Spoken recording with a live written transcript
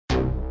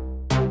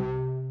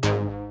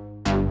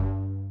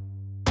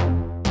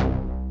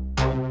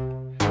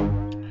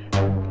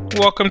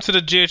welcome to the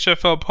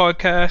GHFL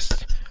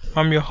podcast.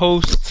 I'm your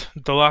host,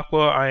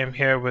 Dalakwa. I am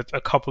here with a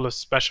couple of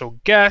special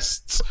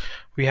guests.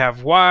 We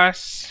have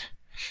Was,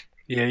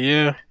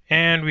 Yeah.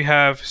 and we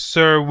have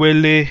Sir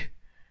Willie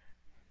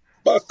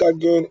Back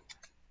again.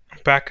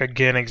 back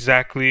again,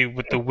 exactly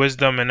with the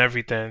wisdom and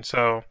everything.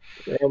 So,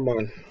 Yeah,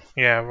 man.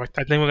 yeah,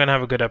 I think we're gonna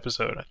have a good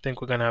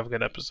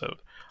episode.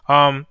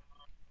 Um,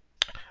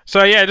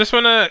 So yeah, I just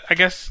wanna, I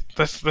guess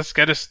let's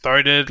get it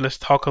started. Let's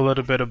talk a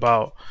little bit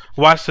about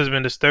Watts has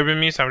been disturbing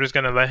me, so I'm just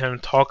gonna let him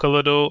talk a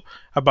little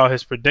about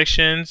his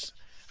predictions.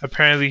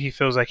 Apparently, he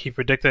feels like he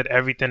predicted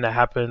everything that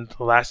happened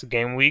last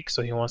game week,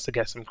 so he wants to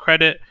get some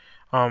credit.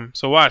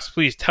 So Watts,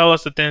 please tell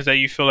us the things that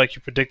you feel like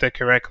you predicted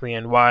correctly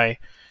and why,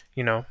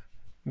 you know,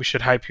 we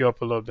should hype you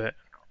up a little bit.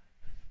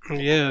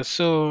 Yeah,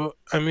 so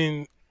I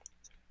mean,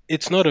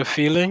 it's not a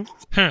feeling.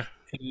 Hmm.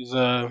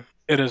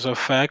 It is a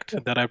fact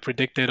that I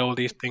predicted all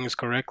these things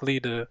correctly.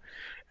 The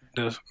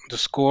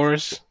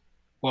scores,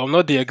 well,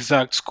 not the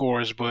exact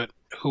scores, but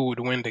who would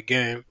win the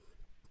game.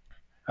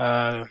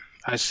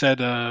 I said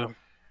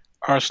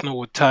Arsenal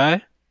would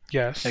tie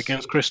Yes.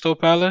 against Crystal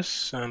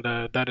Palace, and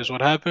that is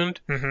what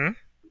happened. Mm-hmm.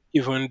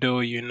 Even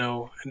though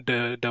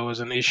there was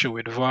an issue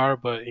with VAR,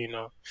 but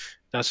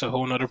that's a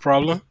whole nother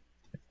problem.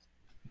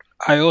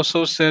 I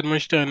also said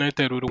Manchester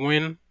United would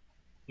win.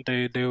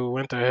 They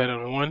went ahead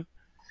and won.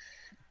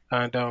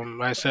 And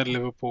I said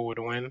Liverpool would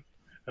win,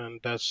 and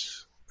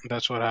that's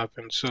what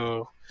happened.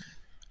 So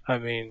I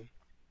mean,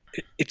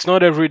 it's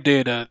not every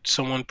day that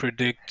someone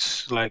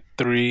predicts like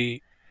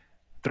three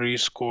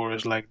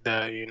scores like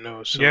that.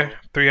 Yeah, So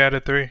 3 out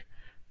of 3.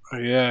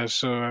 yeah,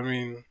 so I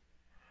mean,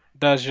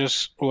 that's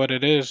just what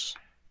it is.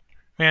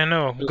 Yeah,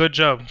 no, good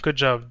job, good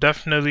job.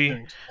 Definitely,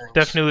 Thanks.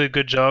 definitely a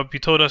good job. You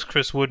told us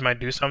Chris Wood might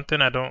do something.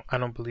 I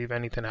don't believe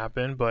anything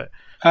happened, but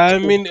I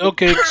mean,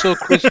 okay, so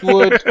Chris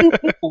Wood,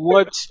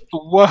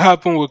 what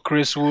happened with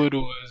Chris Wood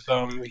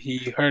was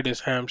he hurt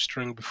his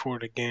hamstring before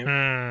the game.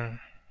 hmm,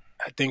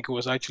 I think it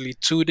was actually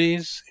 2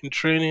 days in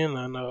training,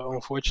 and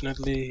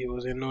unfortunately, he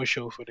was in no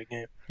show for the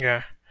game.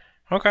 yeah,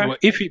 okay, But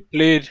if he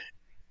played,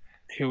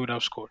 he would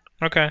have scored.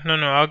 okay. No,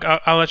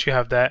 I'll let you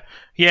have that.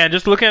 Yeah,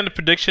 just looking at the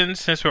predictions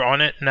since we're on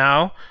it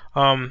now.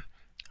 I'm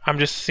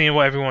just seeing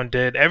what everyone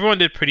did. Everyone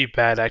did pretty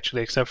bad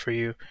actually, except for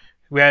you.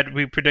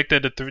 We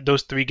predicted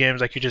those 3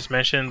 games like you just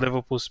mentioned,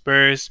 Liverpool,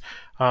 Spurs.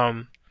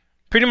 Um,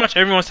 Pretty much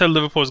everyone said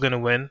Liverpool was going to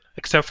win,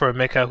 except for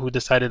Emeka, who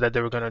decided that they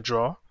were going to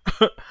draw.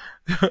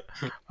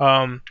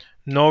 um,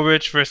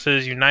 Norwich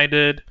versus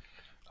United.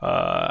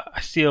 I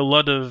see a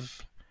lot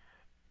of.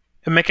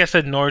 Emeka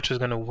said Norwich was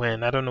going to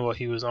win. I don't know what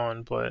he was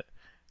on, but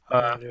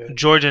Yeah,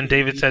 George and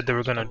David he said they were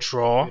was going to going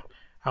draw. good.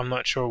 I'm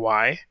not sure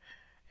why.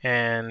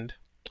 And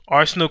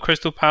Arsenal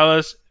Crystal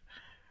Palace.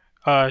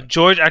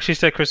 George actually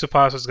said Crystal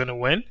Palace was going to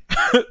win,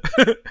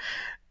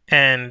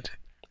 and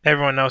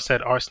everyone else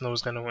said Arsenal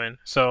was going to win.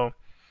 So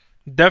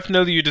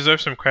definitely, you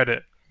deserve some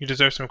credit. You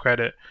deserve some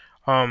credit.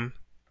 Um,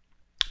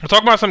 we'll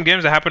talk about some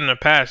games that happened in the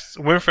past.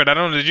 Winfred, I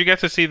don't know. Did you get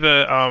to see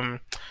the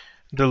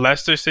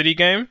Leicester City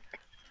game?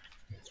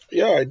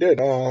 Yeah, I did.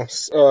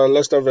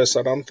 Leicester vs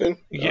Southampton.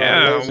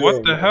 Yeah. What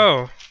 1-0, the man.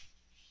 hell?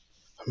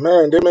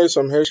 Man, they made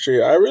some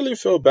history. I really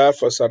feel bad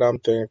for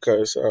Southampton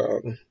because,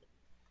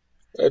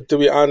 to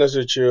be honest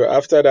with you,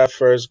 after that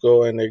first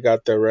goal and they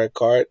got the red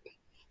card,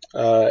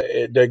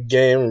 the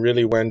game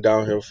really went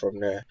downhill from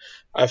there.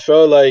 I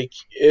felt like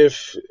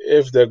if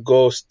the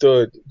goal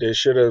stood, they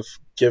should have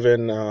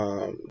given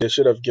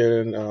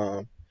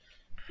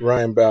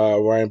Ryan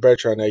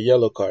Bertrand a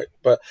yellow card.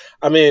 But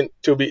I mean,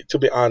 to be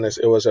honest,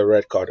 it was a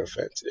red card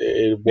offense.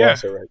 It Yeah.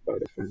 was a red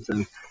card offense,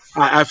 and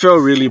I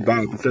felt really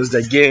bad because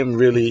the game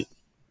really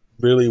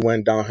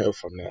went downhill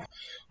from there.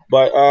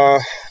 But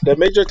the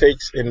major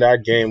takes in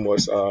that game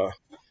was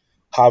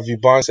Harvey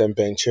Barnes and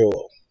Ben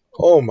Chilwell.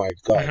 Oh my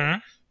God,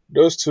 Mhm.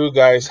 those two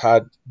guys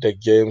had the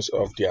games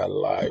of their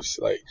lives.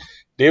 Like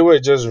they were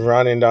just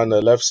running down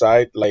the left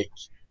side, like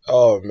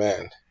oh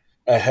man,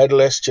 a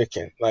headless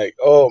chicken. Like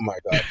oh my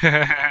God.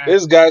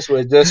 These guys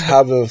were just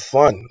having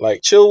fun.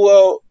 Like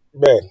Chilwell,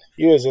 man,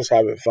 he was just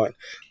having fun.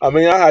 I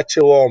mean, I had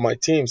Chilwell on my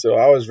team, so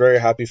I was very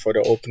happy for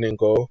the opening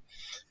goal.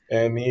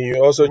 And he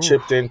also Ooh,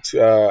 chipped in,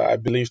 I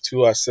believe,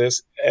 2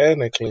 assists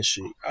and a clean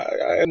sheet.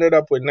 I ended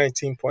up with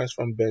 19 points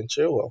from Ben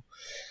Chilwell.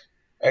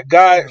 A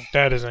guy,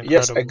 that is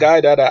yes, a incredible.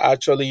 guy that I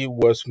actually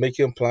was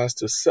making plans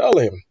to sell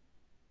him.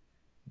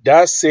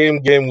 That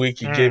same game week,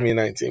 he gave Mm. me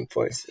 19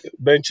 points.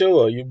 Ben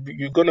Chilwell,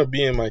 you're going to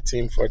be in my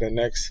team for the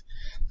next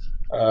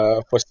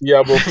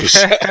foreseeable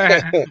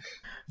future.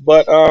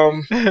 But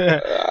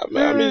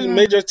I mean,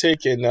 major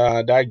take in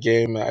that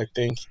game. I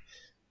think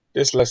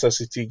this Leicester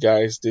City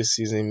guys this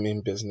season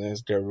mean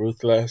business. They're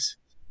ruthless.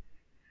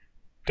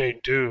 They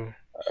do.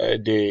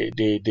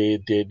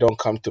 They don't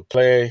come to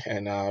play,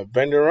 and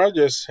Brendan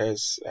Rodgers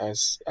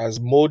has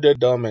molded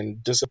them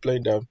and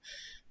disciplined them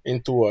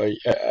into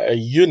a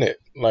unit.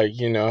 Like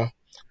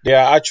they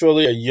are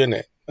actually a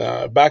unit.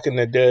 Back in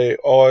the day,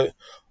 all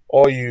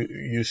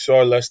you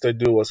saw Leicester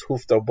do was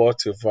hoof the ball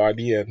to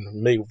Vardy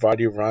and make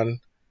Vardy run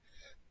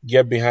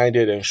get behind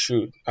it and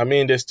shoot. I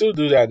mean, they still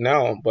do that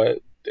now, but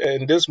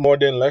in this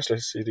modern Leicester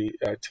City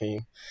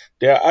team,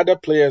 there are other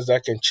players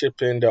that can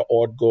chip in the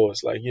odd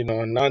goals. Like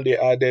now they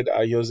added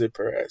Jose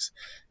Perez.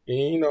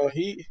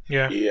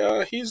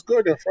 Yeah, he's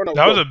good in front of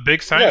that was goal. a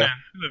big signing. Yeah,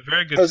 It was a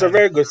very it good was a signing.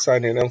 very good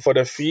signing, and for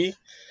the fee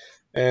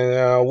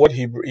and what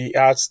he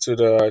adds to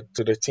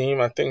the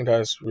team, I think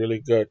that's really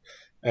good.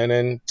 And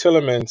then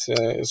Tillemans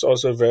is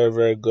also very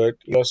very good.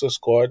 He also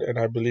scored and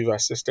I believe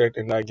assisted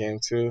in that game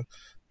too.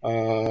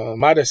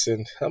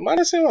 Madison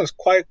was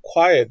quite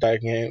quiet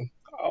that game.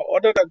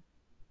 Other than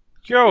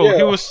Yo,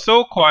 he yeah was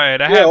so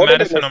quiet. I yeah had other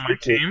than the Madison on my free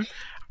kick. team.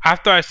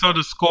 After I saw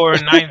the score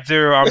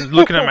 9-0, I'm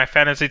looking at my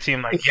fantasy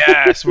team like,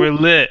 yes, we're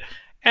lit.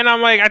 And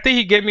I'm like, I think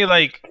he gave me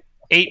like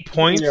 8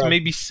 points, Yeah,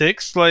 maybe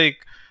six. Like,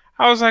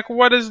 I was like,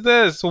 what is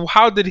this?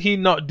 How did he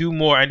not do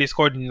more? And he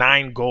scored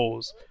 9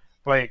 goals.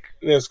 Like,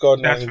 they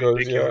scored that's 9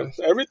 goals. Yeah, ridiculous.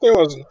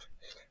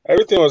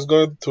 everything was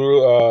going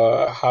through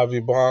Harvey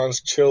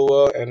Barnes,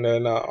 Chilwell, and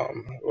then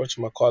what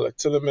you call it,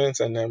 Tillemans,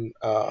 and then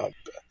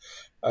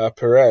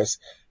Perez.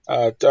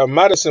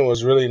 Madison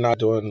was really not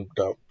doing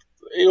the.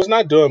 He was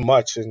not doing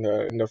much in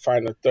the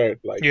final third.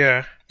 Like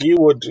Yeah. he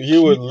would He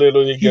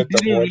literally he get the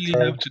didn't ball really have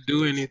turned. to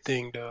do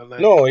anything though.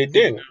 No, Like he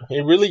didn't.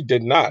 He really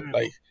did not. you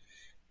Like,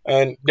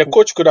 and the know,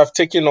 coach could have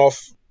taken off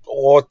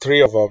all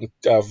three of them,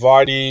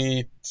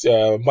 Vardy,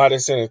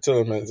 Madison, and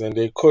Tillemans, and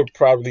they could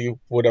probably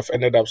would have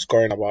ended up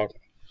scoring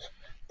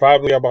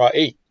probably about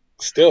 8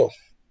 still.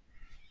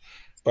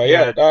 But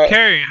yeah, Yeah,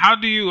 Carrie,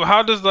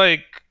 how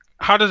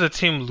does a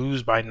team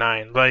lose by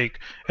 9? Like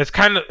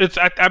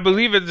I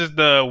believe it is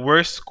the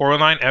worst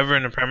scoreline ever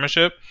in the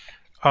Premiership.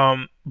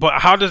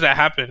 But how does that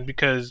happen?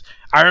 Because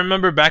I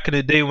remember back in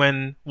the day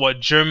when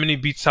Germany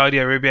beat Saudi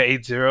Arabia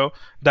 8-0.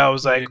 That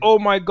was like, yeah. oh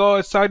my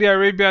God, Saudi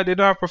Arabia, they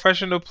don't have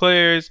professional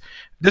players.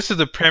 This is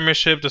the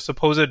Premiership, the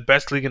supposed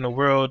best league in the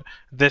world.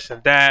 This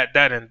and that,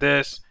 that and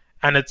this,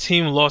 and the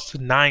team lost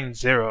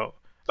 9-0.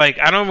 Like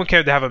I don't even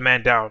care if they have a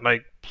man down.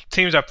 Like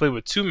teams that play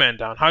with 2 men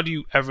down, how do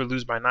you ever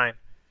lose by 9?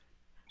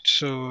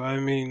 So I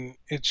mean,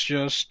 it's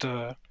just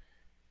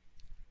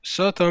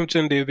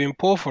Southampton. They've been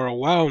poor for a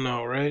while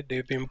now, right?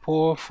 They've been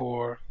poor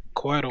for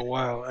quite a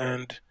while,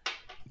 and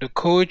the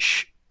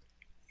coach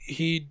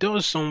he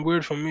does some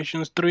weird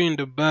formations, three in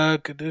the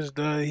back, this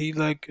that. He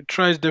like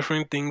tries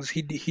different things.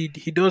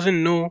 He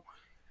doesn't know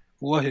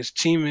what his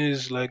team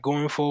is like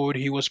going forward.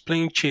 He was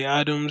playing Che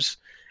Adams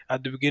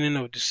at the beginning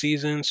of the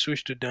season,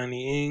 switched to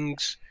Danny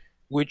Ings,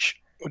 which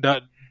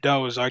that that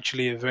was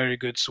actually a very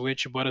good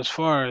switch. But as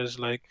far as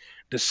like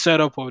the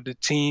setup of the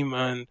team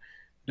and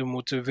the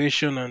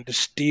motivation and the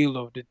steel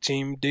of the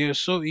team, they are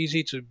so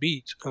easy to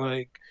beat.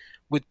 Like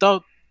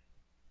without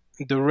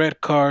the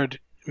red card,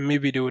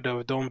 maybe they would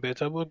have done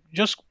better. But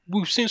just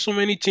we've seen so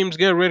many teams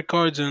get red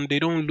cards and they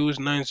don't lose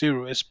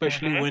 9-0,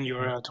 especially Mm-hmm. when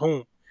you're at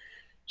home.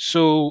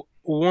 So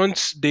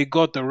once they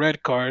got the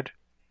red card,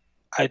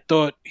 I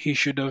thought he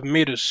should have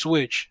made a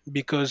switch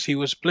because he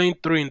was playing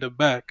three in the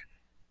back.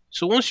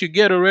 So once you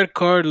get a red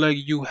card, like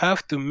you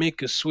have to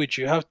make a switch.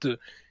 You have to,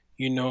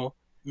 you know,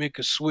 make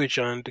a switch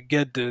and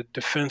get the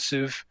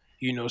defensive,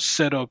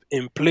 setup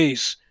in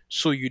place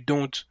so you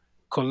don't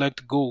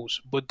collect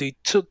goals. But they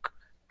took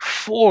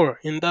four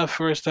in that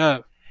first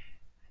half.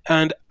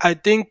 And I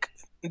think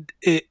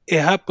it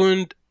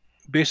happened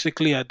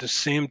basically at the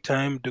same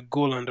time the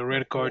goal and the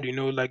red card.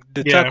 Like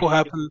the Yeah, tackle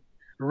happened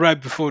right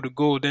before the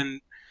goal.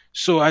 Then,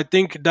 so I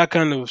think that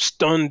kind of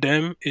stunned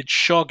them. It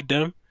shocked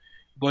them.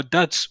 But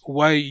that's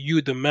why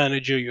you, the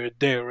manager, you're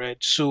there, right?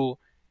 So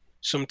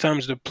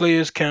sometimes the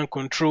players can't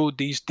control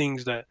these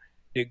things that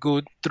they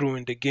go through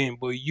in the game.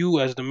 But you,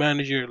 as the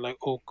manager, like,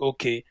 oh,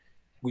 okay,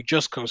 we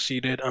just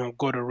conceded and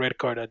got a red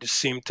card at the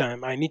same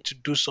time. I need to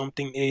do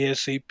something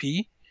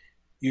ASAP,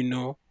 you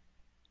know,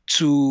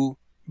 to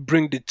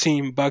bring the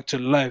team back to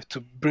life,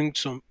 to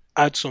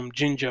add some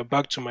ginger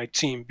back to my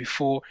team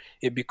before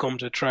it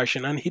becomes a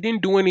traction. And he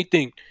didn't do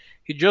anything.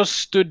 He just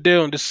stood there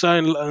on the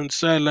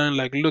sideline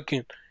like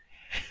looking.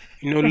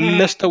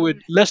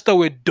 Leicester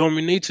were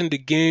dominating the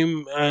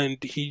game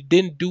and he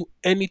didn't do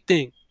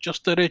anything.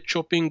 Just started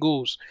chopping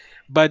goals.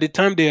 By the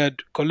time they had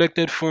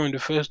collected four in the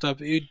first half,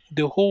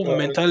 the whole uh,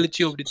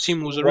 mentality of the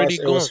team was already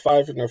it was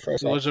gone. 5 in the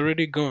first It half. was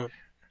already gone.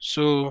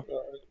 So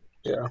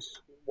Yeah,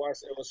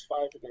 it was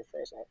 5 in the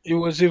first half. it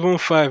was even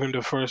five in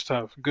the first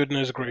half.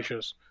 Goodness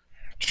gracious.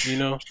 You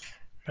know?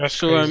 that's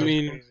So I crazy.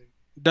 mean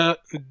that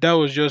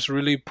was just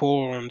really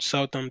poor on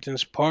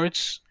Southampton's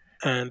parts,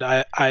 and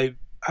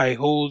I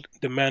hold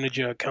the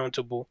manager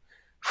accountable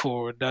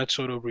for that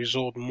sort of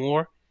result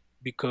more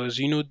because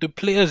the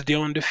players they're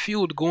on the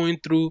field going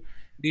through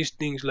these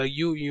things like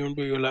you're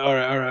like all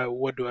right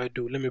what do I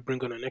do, let me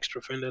bring on an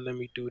extra defender, let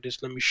me do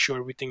this, let me show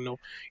everything now,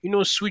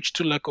 switch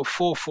to like a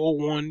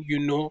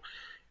 4-4-1,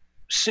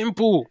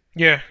 simple.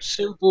 Yeah,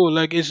 Simple,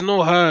 like it's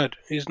not hard.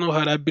 It's not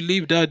hard. I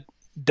believe that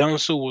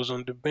Danso was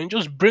on the bench.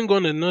 Just bring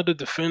on another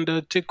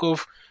defender. Take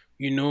off,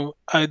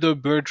 either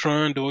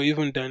Bertrand or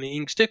even Danny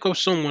Ings. Take off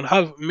someone.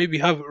 Have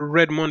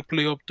Redmond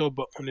play up top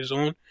on his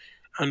own,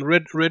 and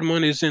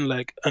Redmond isn't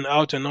like an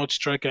out and out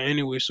striker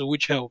anyway, so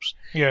which helps.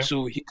 Yeah,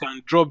 So he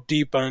can drop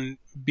deep and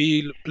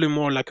be play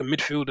more like a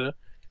midfielder.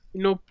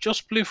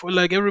 Just play for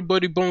like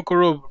everybody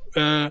bunker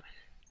up.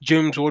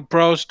 James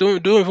Ward-Prowse,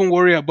 don't even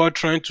worry about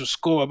trying to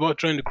score, about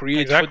trying to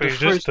create for the exactly.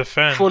 Just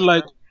first for defend.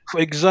 like for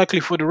exactly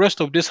for the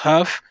rest of this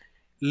half.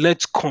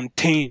 Let's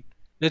contain,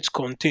 let's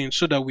contain,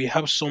 so that we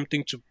have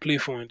something to play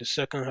for in the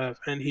second half.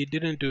 And he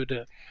didn't do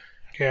that.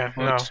 Yeah,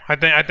 no.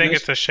 But I think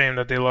let's it's a shame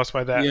that they lost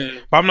by that. yeah,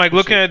 But I'm like it's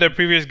looking a, at their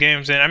previous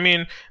games, and I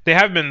mean they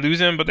have been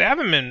losing, but they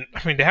haven't been.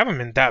 I mean they haven't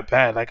been that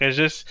bad. Like it's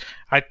just,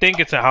 I think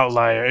it's an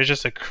outlier. It's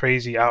just a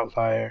crazy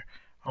outlier.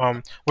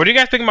 What do you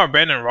guys think about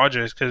Brandon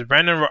Rodgers? Because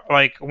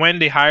like when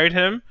they hired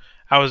him,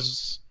 I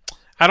was,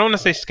 I don't want to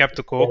say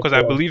skeptical because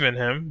I believe in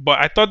him, but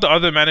I thought the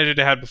other manager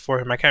they had before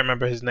him, I can't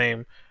remember his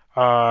name.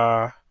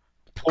 Uh,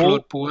 Paul.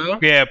 Claude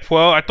Puel. Yeah,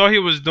 Puel. I thought he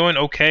was doing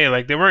okay.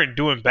 Like they weren't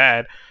doing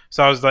bad.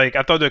 So I was like,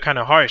 I thought they're kind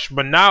of harsh.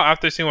 But now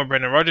after seeing what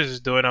Brendan Rodgers is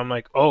doing, I'm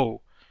like,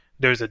 oh,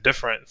 there's a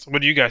difference.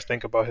 What do you guys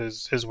think about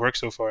his work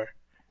so far?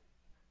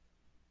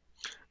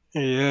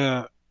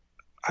 Yeah,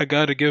 I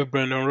gotta give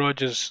Brendan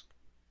Rodgers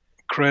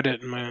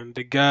credit, man.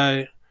 The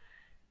guy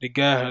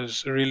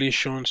has really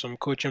shown some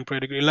coaching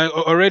pedigree. Like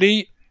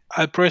already,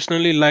 I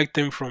personally liked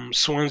him from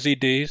Swansea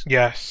days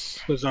Yes,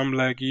 because I'm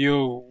like,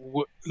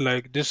 yo,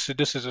 like this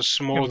is a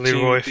small team.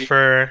 Leroy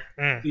Fur.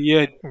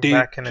 Yeah, they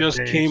Back in the just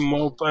days, came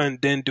up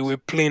and then they were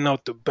playing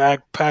out the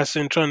back,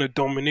 passing, trying to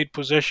dominate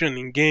possession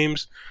in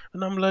games.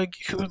 And I'm like,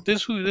 who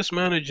this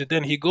manager?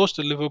 Then he goes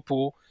to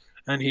Liverpool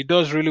and he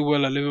does really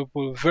well at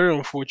Liverpool. Very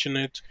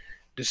unfortunate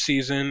the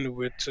season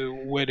with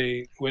where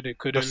they the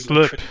couldn't like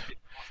slip. finish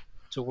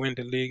to win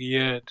the league.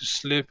 Yeah, the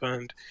slip,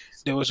 and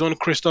there was one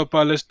Crystal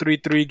Palace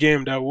 3-3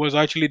 game that was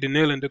actually the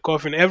nail in the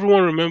coffin.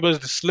 Everyone remembers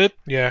the slip,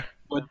 Yeah,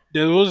 but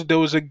there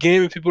was a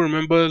game people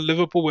remember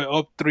Liverpool were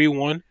up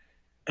 3-1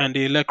 and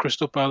they let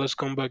Crystal Palace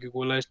come back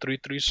equalize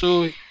 3-3.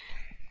 So,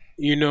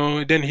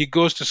 then he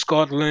goes to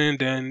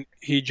Scotland and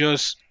he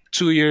just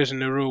 2 years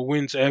in a row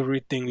wins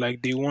everything.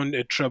 Like they won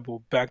a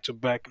treble back to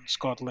back in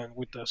Scotland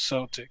with the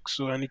Celtic.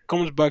 So, and he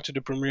comes back to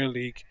the Premier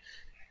League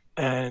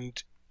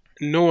and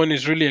no one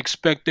is really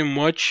expecting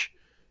much.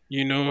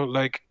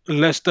 Like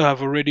Leicester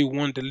have already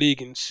won the league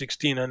in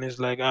 16 and it's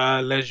like,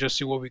 let's just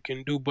see what we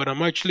can do. But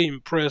I'm actually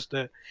impressed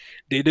that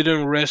they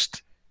didn't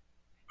rest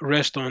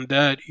on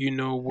that.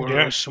 We're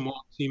a yeah.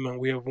 small team and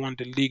we have won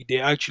the league. They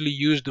actually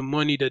used the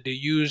money that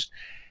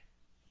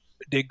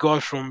they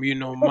got from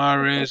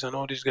Mares and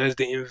all these guys.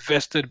 They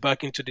invested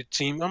back into the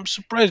team. I'm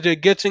surprised they're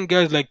getting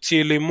guys like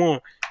Tielemon.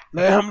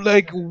 Like I'm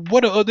like,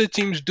 what are other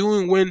teams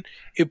doing when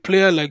a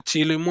player like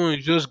Tielemon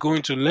is just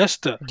going to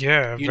Leicester?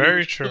 Yeah,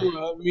 very true.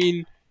 So I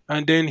mean,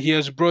 and then he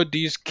has brought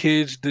these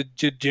kids, the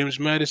James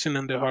Madison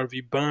and the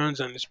Harvey Barnes,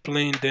 and is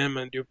playing them,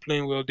 and they're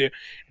playing well.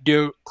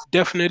 They're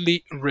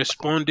definitely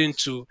responding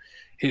to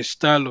his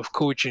style of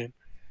coaching.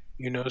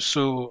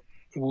 So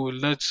well,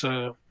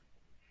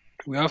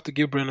 we have to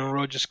give Brendan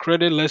Rodgers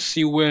credit. Let's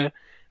see where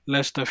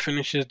Leicester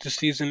finishes the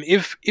season.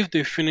 If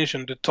they finish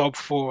in the top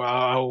four,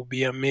 I'll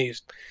be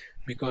amazed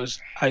because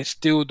I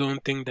still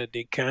don't think that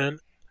they can.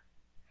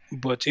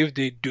 But if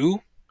they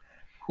do,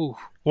 whew,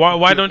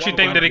 Why they don't you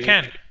think that will it be.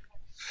 can?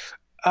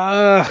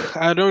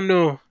 I don't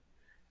know.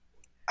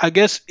 I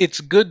guess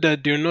it's good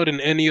that they're not in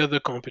any other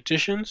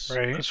competitions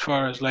Right. as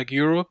far as like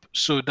Europe,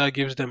 so that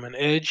gives them an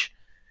edge.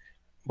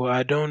 But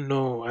I don't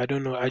know. I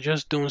don't know. I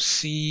just don't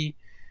see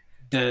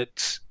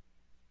that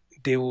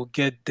they will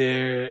get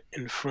there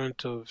in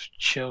front of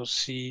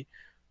Chelsea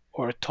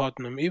or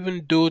Tottenham.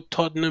 Even though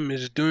Tottenham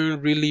is doing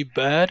really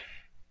bad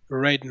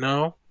right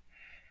now,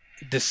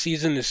 the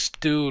season is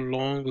still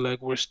long.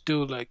 Like we're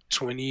still like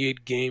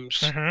 28 games.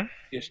 Mhm.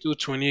 There's still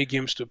 28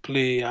 games to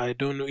play. I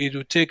don't know. It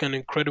will take an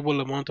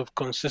incredible amount of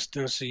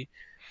consistency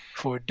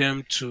for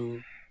them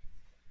to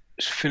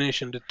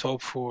finish in the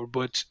top four,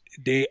 but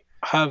they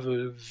have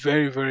a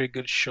very, very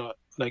good shot.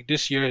 Like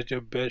this year is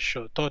their best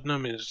shot.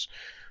 Tottenham is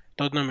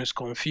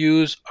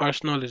confused.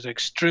 Arsenal is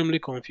extremely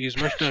confused.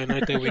 Manchester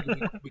United,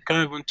 we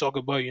can't even talk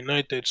about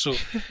United. So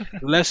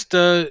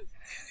Leicester,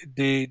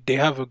 they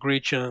have a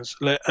great chance.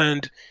 Like,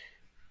 and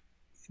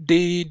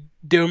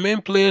their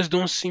main players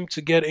don't seem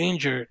to get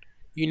injured.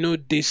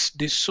 They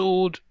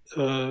sold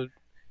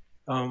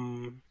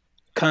um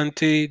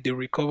Kante, they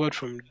recovered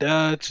from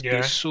that. They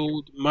Yeah.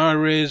 sold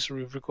Mares,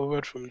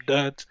 recovered from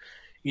that.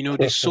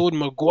 They sold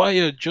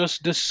Maguire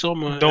just this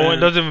summer, Don't, it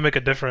and doesn't even make a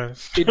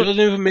difference. it doesn't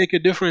even make a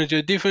difference.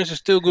 Their defense is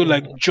still good.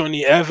 Like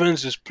Johnny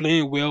Evans is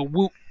playing well.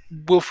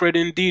 Wilfred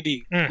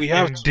Ndidi, And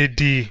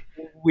Didi.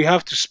 we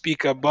have to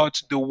speak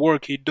about the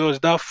work he does.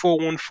 That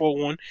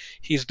 4-1-4-1,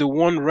 he's the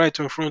one right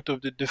in front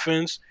of the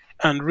defense,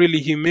 and really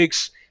he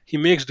makes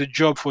the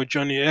job for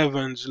Johnny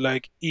Evans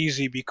like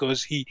easy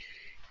because he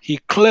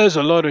clears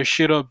a lot of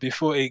shit up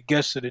before it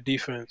gets to the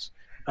defense.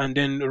 And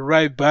then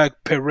right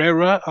back,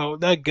 Pereira, oh,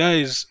 that guy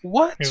is He's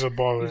what? a He's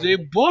baller. a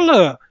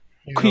baller.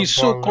 He's a He's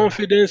so baller.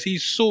 confident.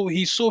 He's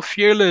so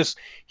fearless.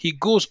 He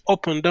goes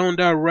up and down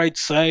that right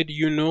side.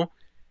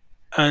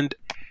 And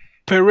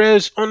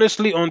Perez,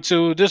 honestly,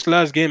 until this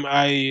last game,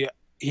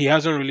 he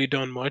hasn't really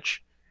done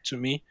much to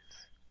me.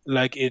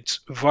 Like it's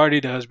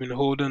Vardy that has been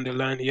holding the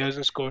line. He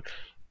hasn't scored.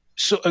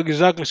 So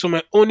exactly. So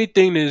my only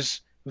thing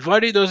is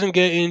Vardy doesn't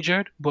get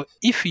injured, but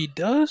if he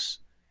does,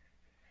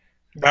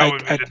 That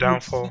would be I the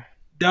can't see downfall.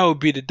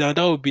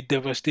 that would be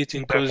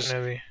devastating because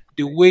Definitely.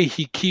 the way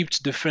he keeps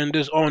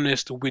defenders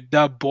honest with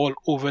that ball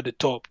over the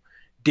top.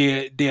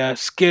 They are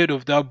scared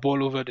of that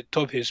ball over the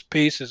top. His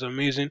pace is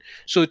amazing.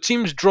 So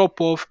teams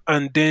drop off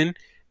and then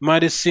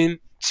Madison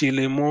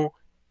Tillemont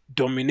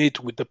dominate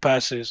with the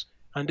passes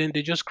and then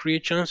they just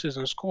create chances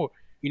and score.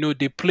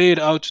 They played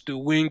out to the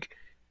wing.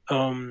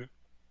 Um,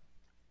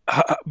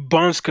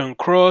 Barnes can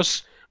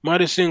cross,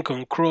 Madison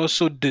can cross,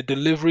 so the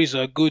deliveries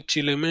are good.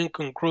 Tillemont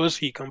can cross,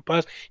 he can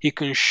pass, he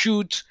can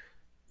shoot.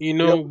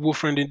 Yep.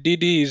 Wilfred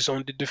Ndidi is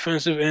on the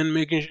defensive end,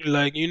 making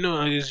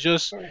and it's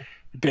just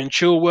Ben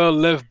Chilwell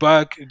left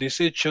back. They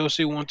say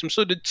Chelsea want him,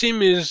 so the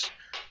team is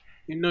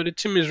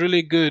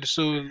really good.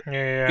 So Yeah,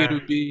 yeah. it'll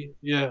be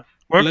yeah.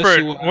 Let's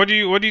see Winford, what what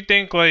do you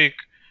think? Like,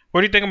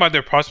 what do you think about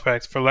their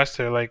prospects for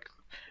Leicester? Like,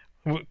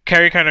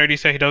 Kerry kind of already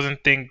said he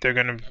doesn't think they're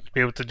gonna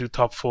be able to do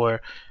top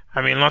four.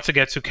 I mean, not to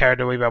get too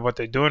carried away by what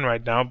they're doing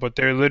right now, but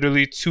they're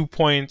literally 2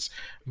 points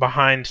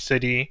behind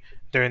City.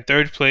 They're in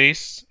third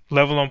place,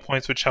 level on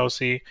points with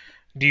Chelsea.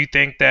 Do you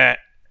think that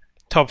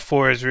top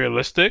four is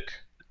realistic?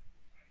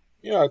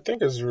 Yeah, I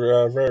think it's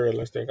very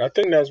realistic. I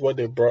think that's what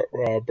they brought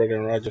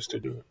Brendan Rodgers to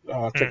do,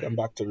 take Mm, him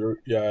back to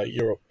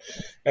Europe.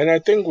 And I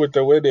think with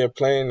the way they're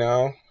playing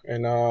now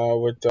and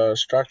with the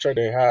structure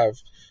they have,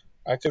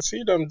 I can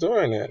see them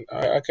doing it.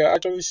 I can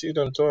actually see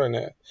them doing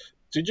it.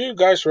 Did you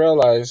guys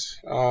realize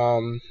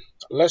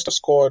Leicester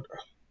scored,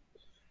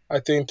 I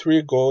think,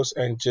 3 goals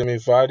and Jimmy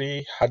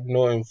Vardy had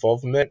no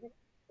involvement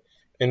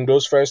in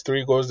those first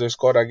 3 goals they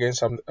scored against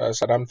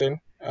Southampton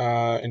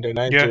in the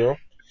 9 yeah. 0?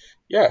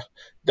 Yeah,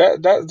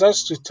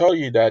 that's to tell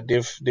you that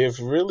they've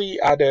really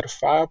added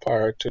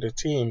firepower to the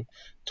team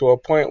to a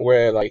point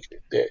where like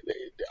the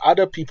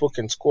other people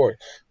can score.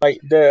 Like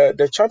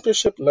the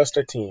championship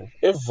Leicester team,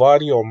 if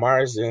Vardy or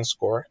Mars didn't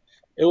score,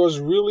 it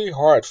was really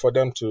hard for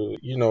them to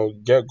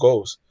get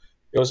goals.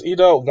 It was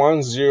either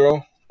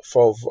 1-0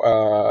 for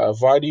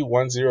Vardy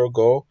 1-0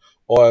 goal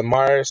or a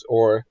Mars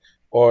or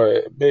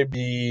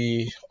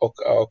maybe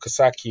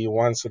Okazaki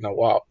once in a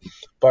while.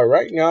 But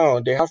right now,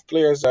 they have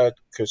players that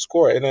could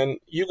score. And then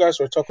you guys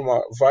were talking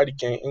about Vardy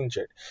getting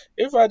injured.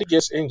 If Vardy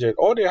gets injured,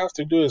 all they have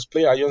to do is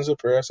play Alonso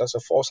Perez as a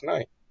false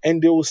nine,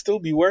 and they will still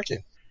be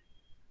working.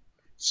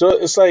 So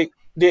it's like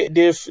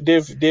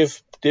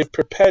they've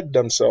prepared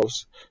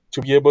themselves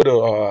to be able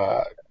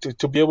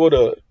to be able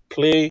to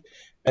play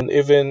and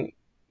even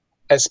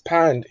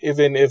expand,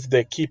 even if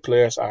the key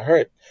players are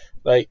hurt.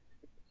 Like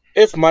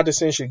if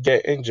Madison should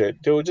get injured,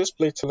 they will just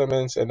play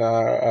Tillemans and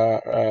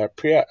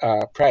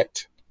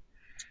Pratt,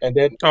 and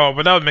then Oh,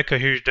 but that would make a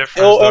huge difference,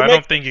 it'll, though. it'll I make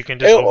don't think you can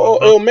just it'll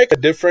overlook. make a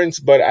difference,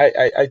 but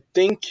I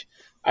think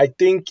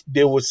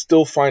they would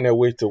still find a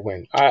way to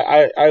win.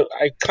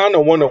 I kind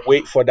of want to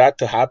wait for that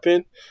to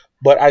happen,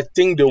 but I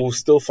think they will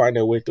still find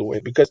a way to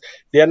win because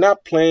they are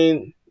not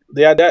playing.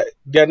 They are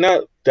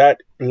not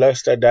that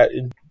Leicester that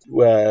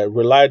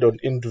relied on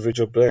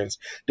individual brilliance.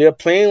 They are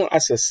playing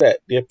as a set.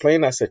 They are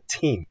playing as a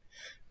team.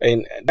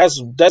 And that's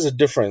a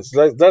difference.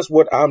 That's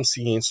what I'm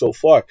seeing so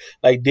far.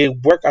 Like they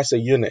work as a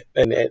unit,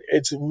 and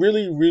it's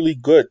really really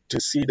good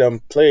to see them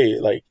play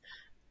like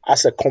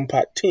as a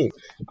compact team.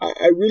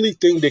 I really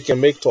think they can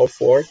make top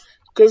four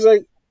because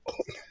like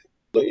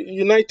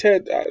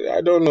United, I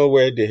don't know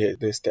where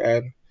they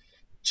stand.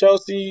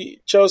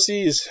 Chelsea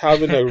is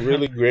having a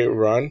really great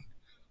run.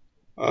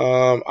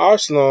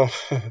 Arsenal,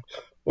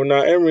 well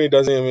now Emery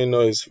doesn't even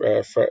know his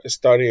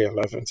starting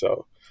 11,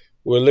 so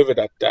we'll leave it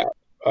at that.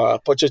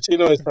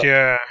 Pochettino is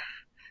Yeah.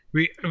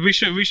 We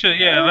should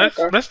yeah, let's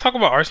okay. let's talk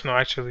about Arsenal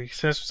actually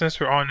since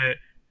we're on it.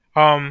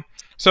 Um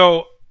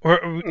so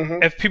Hmm.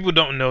 if people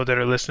don't know that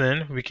are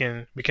listening, we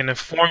can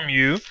inform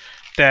you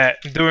that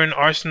during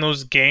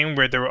Arsenal's game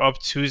where they were up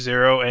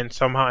 2-0 and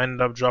somehow ended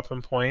up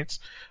dropping points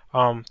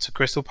to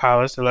Crystal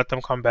Palace to let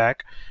them come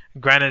back.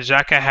 Granit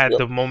Xhaka had Yep.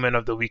 the moment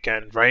of the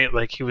weekend, right?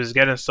 Like he was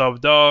getting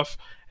subbed off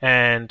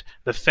and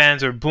the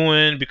fans are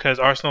booing because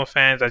Arsenal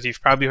fans, as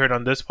you've probably heard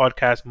on this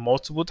podcast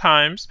multiple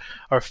times,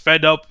 are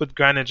fed up with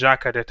Granit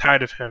Xhaka. They're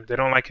tired of him. They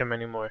don't like him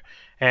anymore.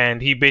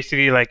 And he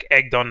basically like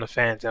egged on the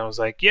fans and was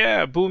like,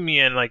 "Yeah, boo me,"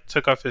 and like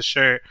took off his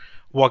shirt,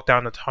 walked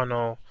down the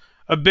tunnel.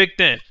 A big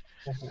thing.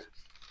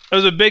 It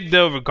was a big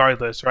deal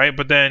regardless, right?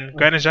 But then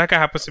Granit Xhaka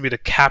happens to be the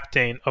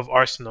captain of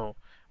Arsenal,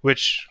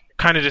 which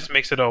kind of just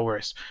makes it all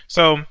worse.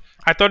 So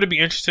I thought it'd be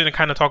interesting to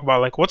kind of talk about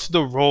like what's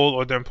the role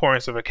or the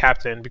importance of a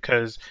captain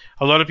because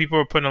a lot of people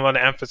are putting a lot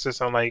of emphasis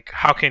on like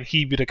how can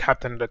he be the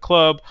captain of the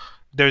club?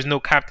 There's no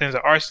captains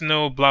at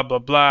Arsenal, blah blah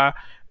blah.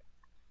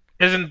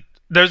 Isn't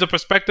there's a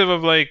perspective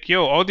of like,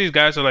 yo, all these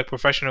guys are like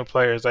professional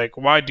players. Like,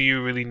 why do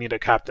you really need a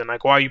captain?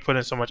 Like, why are you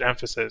putting so much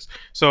emphasis?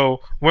 So,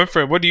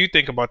 Winfred, what do you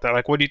think about that?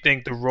 Like, what do you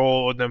think the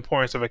role or the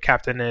importance of a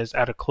captain is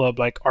at a club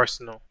like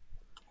Arsenal?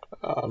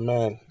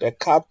 Man, the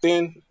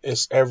captain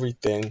is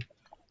everything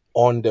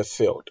on the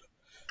field.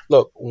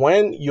 Look,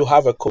 when you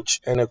have a coach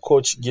and a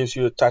coach gives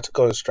you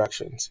tactical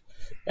instructions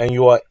and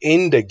you are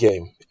in the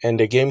game and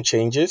the game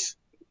changes,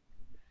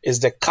 it's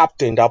the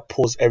captain that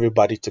pulls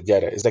everybody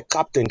together. It's the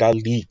captain that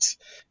leads.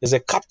 It's the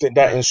captain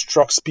that Mm.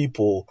 instructs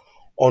people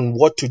on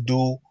what to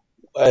do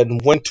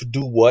and when to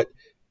do what.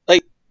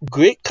 Like,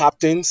 great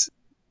captains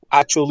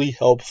actually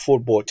help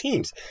football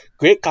teams.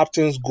 Great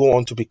captains go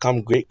on to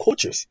become great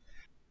coaches.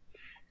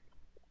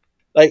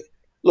 Like,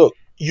 look,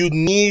 you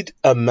need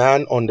a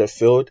man on the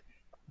field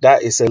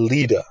that is a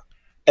leader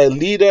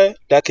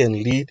that can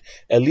lead,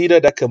 a leader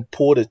that can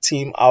pull the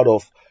team out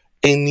of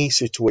any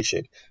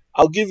situation.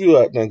 I'll give you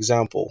an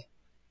example.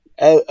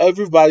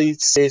 Everybody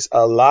says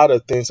a lot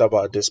of things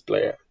about this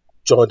player,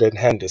 Jordan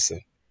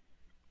Henderson.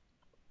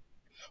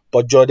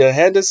 But Jordan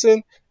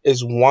Henderson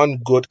is one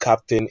good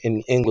captain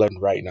in England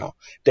right now.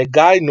 The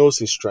guy knows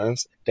his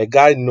strengths, the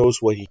guy knows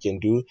what he can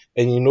do,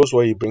 and he knows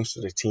what he brings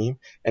to the team.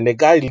 And the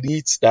guy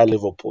leads that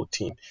Liverpool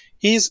team.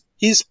 He's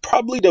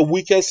probably the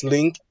weakest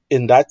link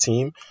in that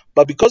team,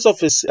 but because of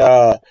his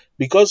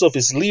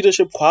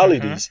leadership Mm-hmm.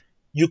 qualities,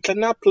 you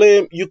cannot play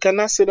him, you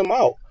cannot sit him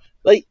out.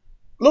 Like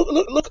look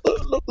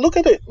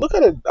at it, look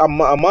at the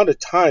amount of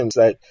times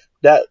like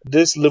that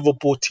this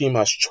Liverpool team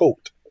has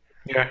choked,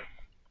 Yeah.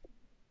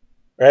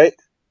 right?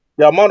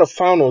 The amount of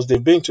finals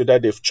they've been to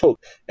that they've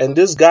choked, and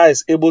this guy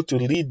is able to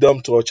lead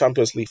them to a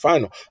Champions League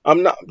final.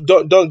 I'm not.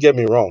 Don't get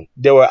me wrong.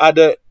 There were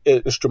other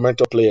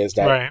instrumental players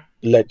that Right.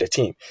 led the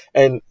team,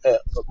 and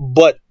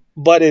but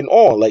in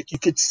all, like you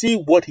could see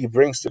what he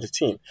brings to the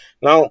team.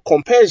 Now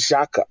compare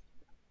Xhaka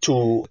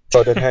to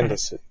Jordan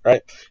Henderson,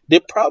 right?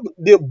 They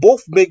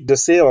both make the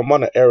same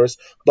amount of errors,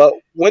 but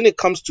when it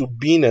comes to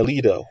being a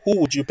leader, who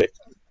would you pick?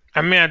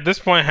 I mean, at this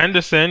point,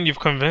 Henderson, you've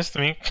convinced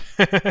me.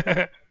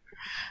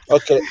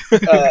 Okay,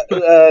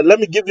 let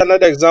me give you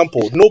another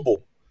example.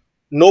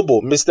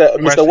 Noble, Mister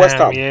West West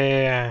Ham, Ham.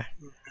 yeah,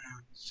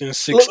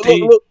 Since Look, look,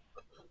 16.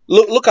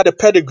 look, look at the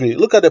pedigree.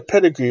 Look at the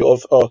pedigree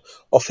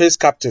of his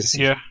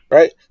captaincy, yeah.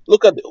 right?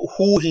 Look at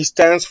who he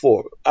stands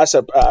for as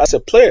a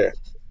player,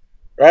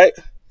 right?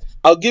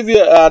 I'll give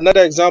you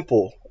another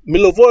example.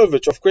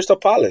 Milivojevic of Crystal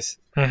Palace.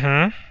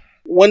 Mm-hmm.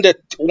 When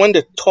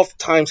the tough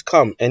times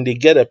come and they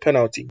get a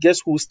penalty, guess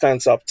who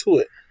stands up to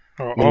it?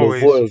 Oh,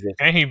 always, Milivojevic.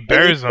 and he And he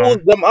buries pulls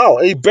them. them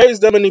out. He buries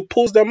them and he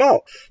pulls them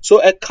out.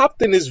 So a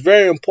captain is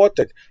very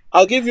important.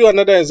 I'll give you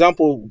another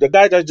example. The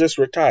guy that just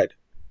retired,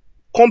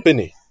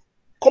 Company.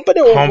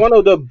 Company was Comp. one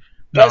of the No,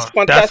 best, that's a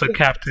fantastic.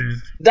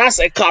 captain. That's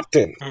a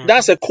captain.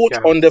 That's Mhm. a coach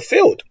Yeah. on the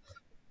field.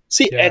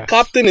 See, a Yes.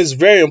 captain is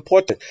very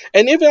important.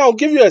 And even I'll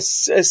give you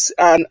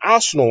an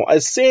Arsenal,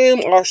 a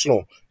same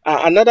Arsenal,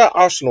 another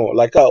Arsenal,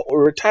 like a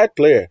retired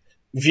player,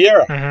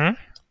 Vieira.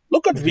 Mm-hmm.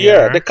 Look at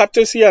Vieira, the Vieira.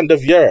 captaincy and the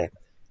Vieira.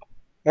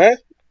 Eh?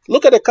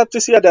 Look at the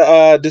captaincy of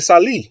the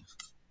Sali.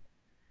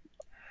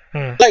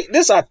 Hmm. Like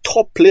these are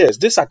top players.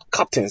 These are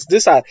captains.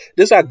 These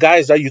are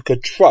guys that you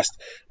could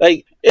trust.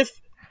 Like if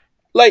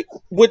like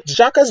with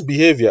Xhaka's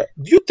behavior,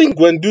 do you think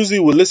Guendouzi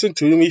will listen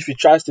to him if he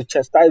tries to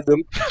chastise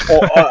him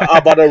or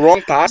about a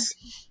wrong pass?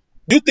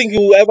 Do you think he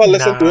will ever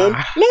listen to him?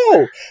 Nah.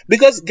 No,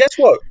 because guess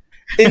what?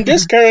 In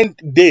this current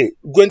day,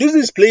 Guendouzi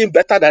is playing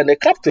better than the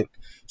captain.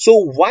 So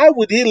why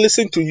would he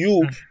listen to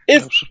you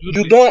if you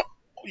Absolutely. don't?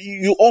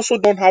 You also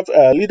don't have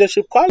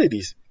leadership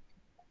qualities.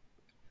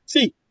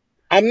 See,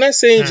 I'm not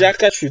saying Hmm.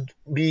 Xhaka should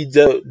be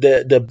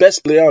the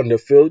best player on the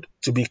field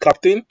to be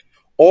captain.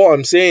 All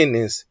I'm saying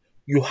is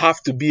you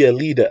have to be a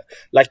leader.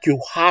 Like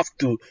you have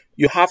to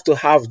have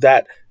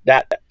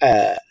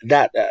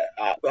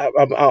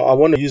I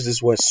want to use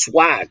this word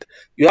swag.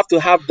 You have to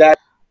have that.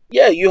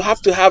 Yeah, you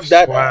have to have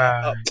that.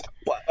 Swag.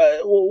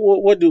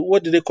 What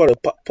do they call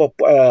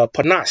it?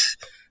 Panache.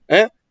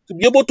 Eh? To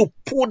be able to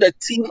pull the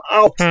team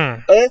out. Hmm.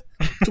 Eh?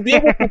 To be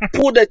able to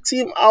pull the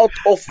team out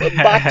of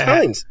bad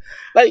times.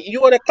 Like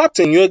you were the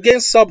captain, you're getting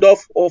subbed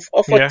off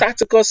a Yeah.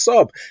 tactical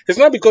sub. It's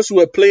not because you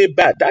were playing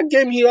bad. That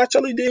game he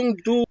actually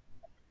didn't do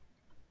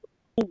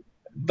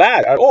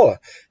bad at all.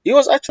 He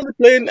was actually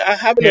playing,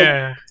 having a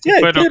Yeah. He yeah,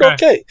 he played played okay.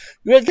 okay.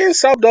 You were getting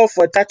subbed off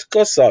for a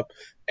tactical sub,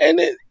 and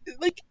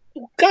like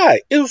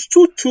guy, it was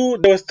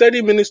 2-2. There was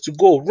 30 minutes to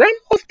go. Ran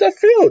off the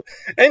field,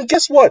 and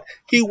guess what?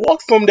 He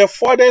walked from the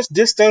farthest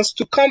distance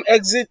to come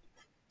exit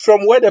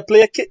from where the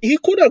player he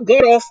could have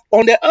got off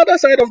on the other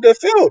side of the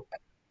field.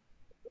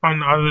 On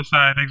the other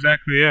side,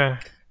 exactly. Yeah.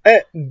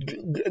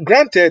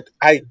 Granted,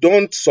 I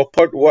don't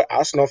support what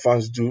Arsenal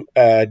fans did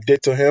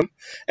to him,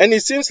 and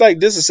it seems like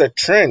this is a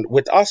trend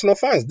with Arsenal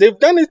fans. They've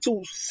done it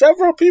to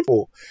several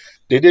people.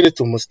 They did it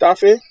to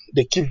Mustafi.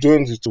 They keep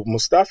doing it to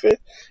Mustafi.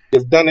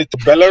 They've done it to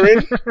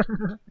Bellerin.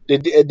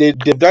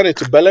 They've done it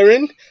to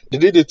Bellerin. They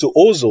did it to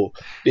Ozo.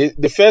 They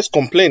first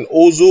complained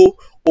Ozo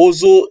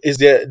is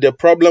the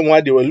problem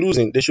why they were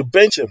losing. They should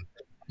bench him.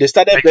 They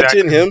started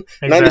benching Exactly. him.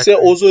 Now they say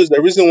Exactly. Ozo is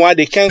the reason why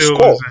they can't Still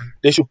score. losing.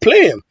 They should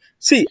play him.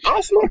 See,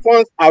 Arsenal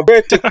fans are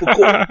very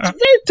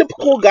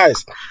typical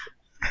guys.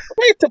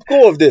 Very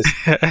typical of this.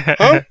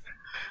 Huh?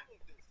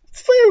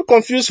 Very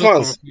confused So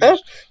fans. Huh?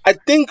 confused. I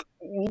think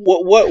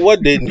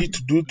what they need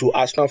to do to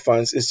Arsenal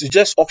fans is to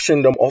just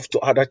auction them off to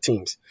other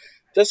teams.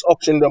 Just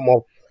auction them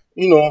off.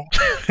 You know,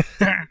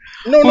 no,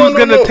 no, Who's no,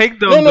 gonna no, take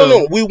no, them no, though?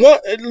 no. We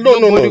want no, no,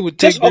 Nobody no. would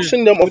Just take them.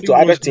 auction them off Nobody to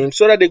other wants them. teams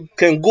so that they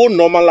can go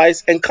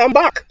normalize and come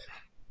back.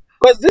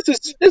 Because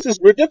this is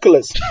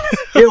ridiculous.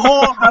 They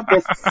all have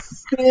the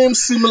same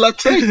similar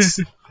traits,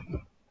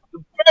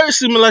 very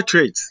similar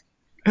traits.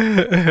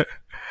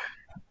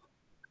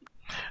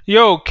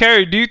 Yo,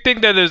 Kerry, do you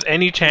think that there's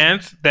any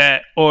chance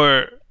that,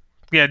 or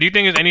yeah, do you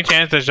think there's any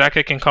chance that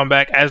Xhaka can come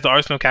back as the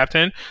Arsenal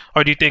captain,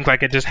 or do you think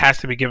like it just has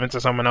to be given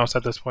to someone else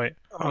at this point?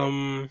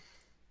 Um,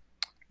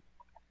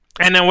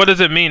 And then what does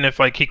it mean if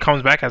like he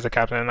comes back as a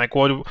captain? Like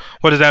what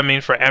does that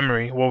mean for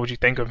Emery? What would you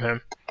think of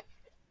him?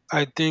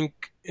 I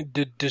think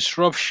the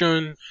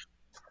disruption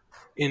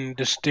in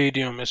the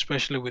stadium,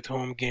 especially with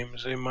home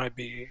games, it might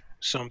be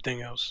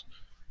something else.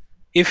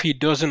 If he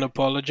doesn't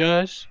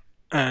apologize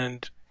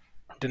and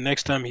the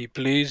next time he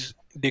plays,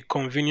 they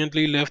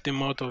conveniently left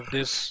him out of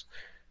this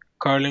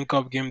Carling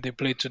Cup game they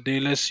played today.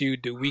 Let's see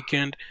the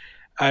weekend.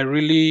 I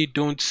really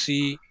don't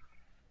see.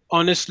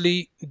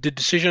 Honestly, the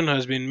decision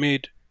has been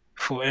made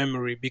for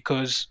Emery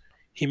because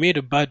he made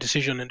a bad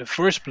decision in the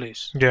first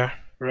place, Yeah.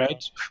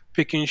 right?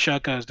 Picking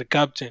Shaka as the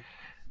captain.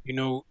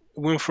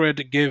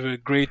 Winfred gave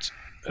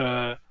a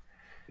uh,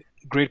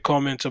 great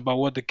comments about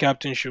what the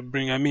captain should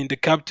bring. I mean, the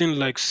captain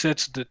like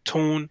sets the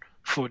tone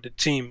for the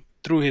team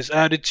through his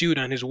attitude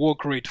and his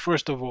work rate.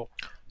 First of all,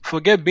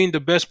 forget being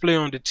the best player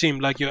on the team.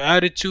 Like your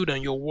attitude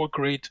and your work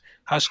rate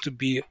has to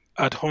be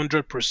at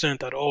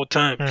 100% at all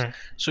times. Hmm.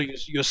 So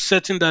you're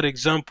setting that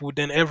example.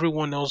 Then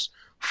everyone else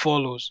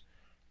follows.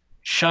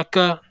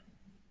 Shaka,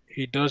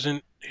 he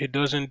doesn't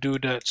do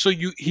that. So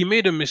he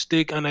made a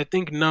mistake, and I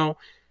think now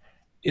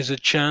is a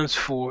chance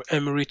for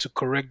Emery to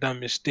correct that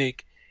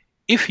mistake.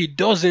 If he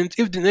doesn't,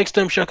 if the next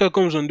time Shaka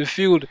comes on the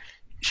field,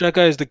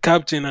 Shaka is the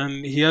captain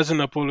and he hasn't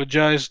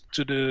apologized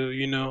to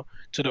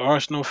the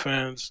Arsenal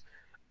fans,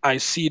 I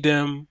see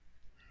them,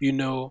 you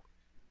know,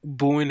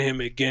 booing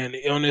him again.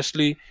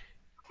 Honestly,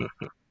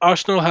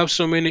 Arsenal have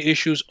so many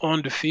issues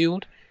on the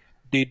field,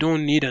 they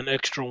don't need an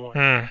extra one.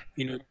 Hmm.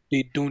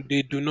 They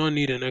do not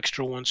need an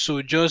extra one.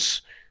 So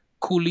just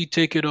coolly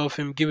take it off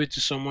him, give it to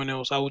someone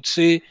else. I would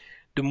say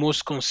the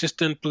most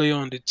consistent player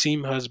on the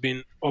team has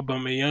been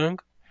Aubameyang.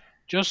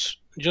 Just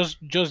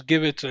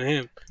give it to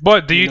him.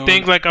 But do You you know,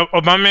 think like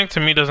Aubameyang to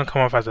me doesn't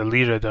come off as a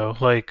leader though?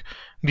 Like,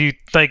 do you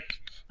like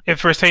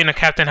if we're saying a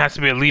captain has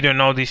to be a leader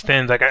and all these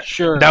things, like that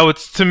sure. would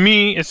to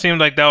me it seemed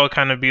like that would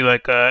kind of be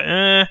like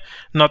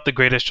not the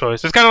greatest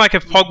choice. It's kind of like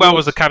if Pogba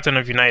was But the captain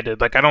of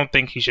United. Like I don't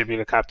think he should be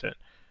the captain.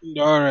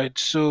 all right,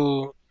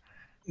 so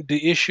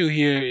the issue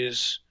here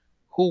is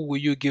who will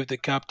you give the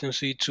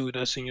captaincy to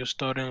that's in your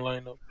starting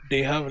lineup?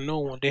 They have no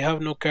one. They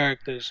have no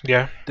characters.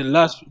 Yeah. The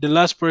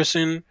last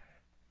person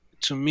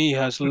to me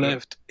has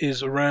left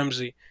is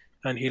Ramsey,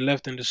 and he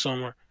left in the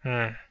summer.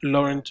 Hmm.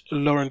 Laurent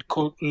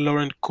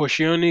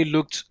Koscielny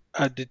looked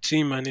at the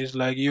team and he's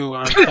like, "Yo,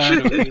 I'm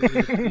tired of being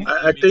here. Please I,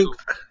 let I me think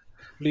go. I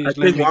Please let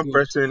think me one go."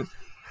 person.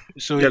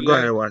 So Yeah, go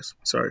ahead, Wise.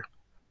 Sorry.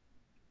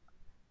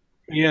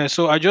 yeah,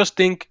 so I just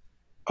think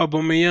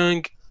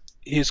Aubameyang,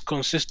 his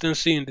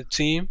consistency in the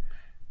team,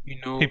 He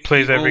he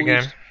plays every game.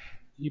 always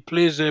he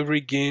plays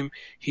every game.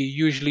 He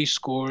usually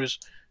scores.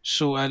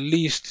 So at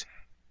least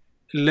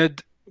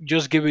let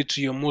just give it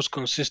to your most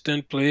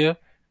consistent player,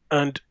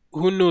 and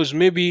who knows,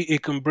 maybe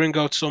it can bring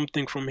out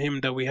something from him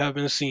that we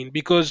haven't seen,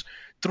 because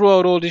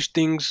throughout all these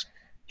things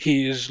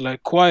he is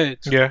like quiet.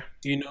 Yeah.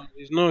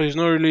 He's not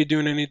really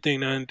doing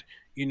anything, and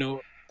you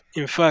know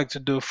in fact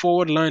the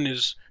forward line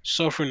is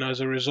suffering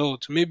as a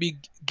result. Maybe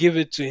give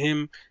it to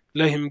him,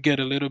 let him get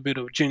a little bit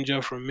of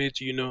ginger from it.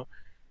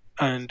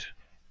 And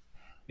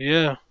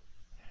yeah,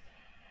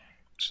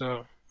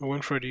 so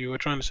Winfred, you were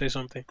trying to say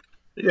something.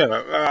 Yeah,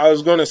 I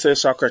was going to say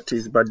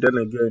Socrates, but then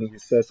again, you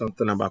said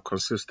something about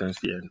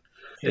consistency, and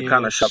it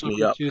kind Yeah, of shut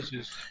me up. Socrates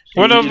is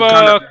What of It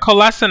kind of.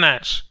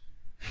 Kolasinac?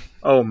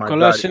 Oh my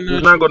God, he's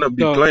Kolasinac, not going to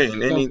be dog, playing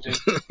dog any. day.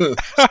 Stop.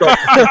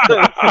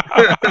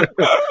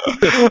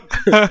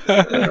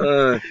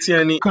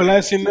 Tierney.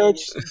 Kolasinac,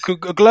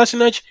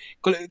 Kolasinac,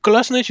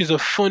 Kolasinac is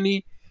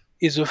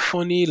a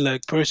funny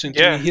like person to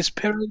me. Yeah. His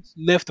parents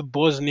left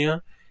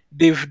Bosnia.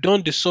 They've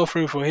done the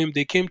suffering for him.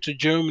 They came to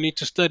Germany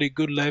to start a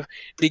good life.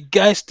 The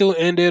guy still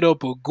ended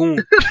up a goon.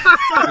 Like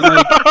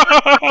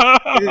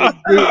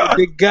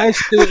the guy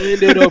still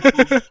ended up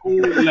a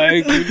goon.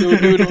 Like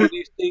doing all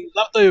these things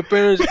after your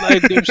parents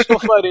like they've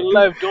suffered in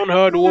life, done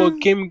hard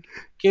work, came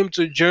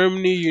to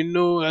Germany.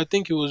 I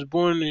think he was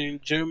born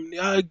in Germany.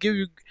 I give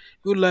you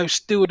good life.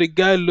 Still, the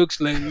guy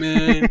looks like,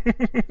 man,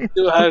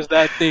 still has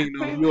that thing.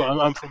 Yo,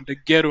 I'm from the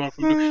ghetto.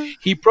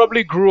 He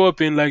probably grew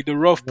up in like the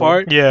rough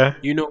part, Yeah.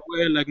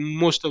 where like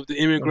most of the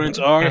immigrants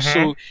Mhm. are. Mhm.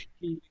 So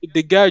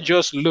the guy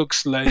just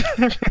looks like,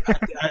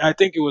 I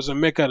think it was a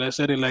Mecca that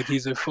said it, like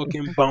he's a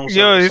fucking bouncer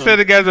Yo, or he said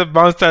the something. guy's a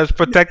bouncer has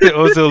protected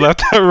Ozil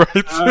left and I'm,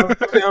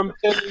 right. I'm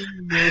telling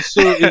you, man.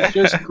 So it's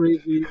just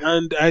crazy,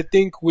 and I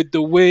think with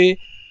the way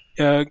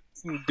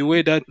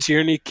that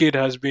Tierney kid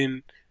has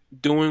been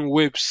doing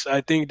whips,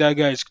 I think that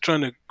guy is trying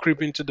to creep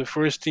into the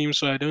first team.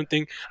 So I don't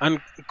think, and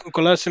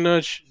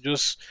Kolasinac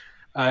just.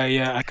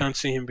 I can't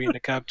see him being the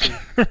captain.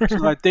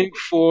 So I think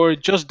for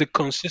just the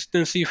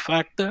consistency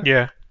factor,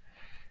 Yeah.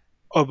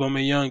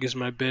 Aubameyang is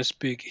my best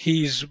pick.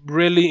 He's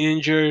really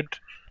injured,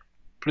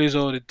 plays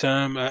all the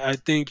time. I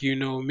think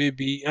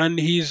maybe, and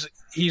he's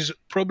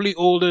probably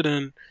older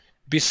than,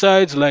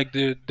 besides like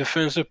the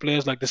defensive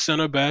players like the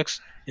center backs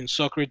in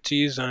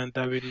Socrates and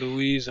David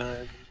Luiz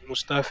and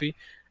Mustafi.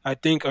 I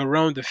think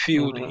around the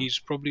field Mhm. he's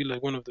probably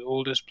like one of the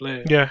oldest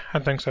players. Yeah, I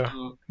think so.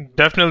 So,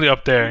 Definitely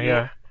up there. you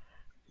know,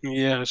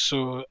 Yeah. yeah.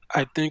 So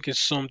I think it's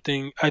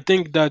something. I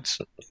think that's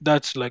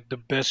like the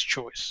best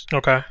choice.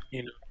 Okay.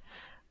 You know.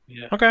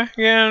 Yeah. Okay.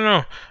 Yeah,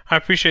 no. I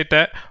appreciate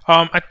that.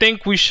 I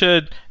think we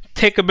should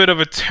take a bit of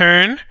a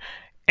turn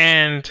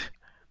and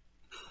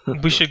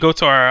we should go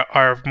to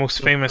our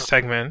most famous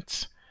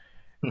segment.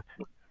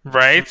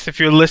 Right? If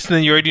you're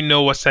listening, you already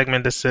know what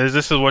segment this is.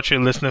 This is what you're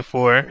listening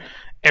for.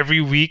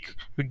 Every week,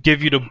 we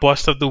give you the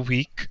bust of the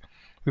week.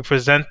 We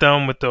present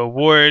them with the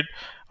award.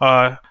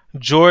 Uh,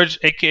 George,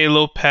 aka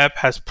Lil Pep,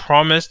 has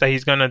promised that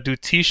he's gonna do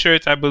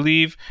T-shirts. I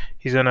believe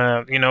he's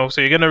gonna, so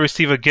you're gonna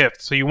receive a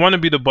gift. So you want to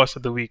be the bust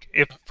of the week,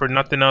 if for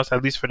nothing else,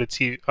 at least for the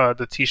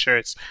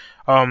T-shirts.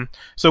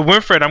 So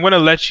Winfred, I'm gonna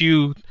let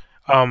you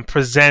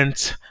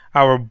present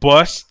our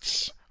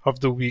busts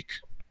of the week.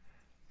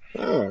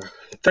 Oh,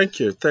 thank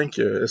you.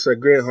 It's a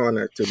great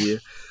honor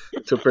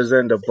to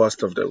present the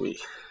bust of the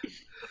week.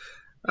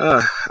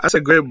 As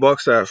a great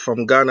boxer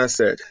from Ghana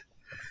said,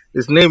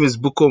 his name is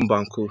Bukom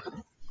Banku.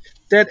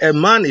 Said a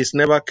man is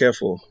never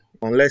careful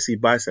unless he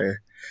buys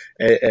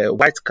a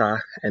white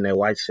car and a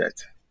white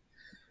shirt.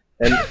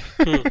 And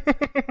Hmm.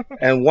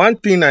 and one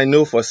thing I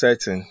know for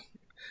certain,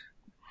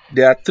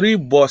 there are three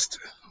busts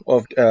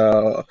of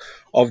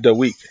the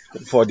week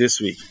for this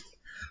week.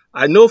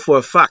 I know for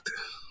a fact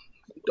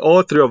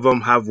all three of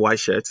them have white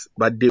shirts,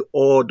 but they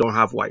all don't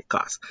have white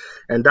cars.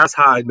 And that's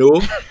how I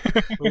know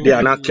they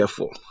are not Mm.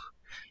 careful.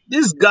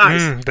 These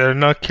guys, They're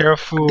not these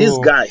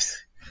careful. guys,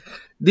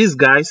 these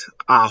guys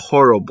are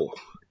horrible.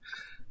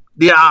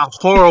 They are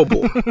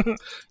horrible.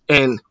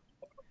 And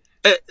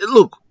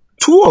look,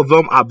 two of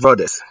them are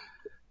brothers.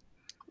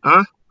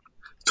 Huh?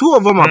 Two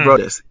of them are Hmm.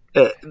 brothers.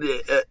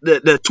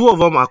 The two of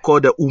them are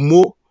called the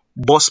Umo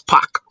Boss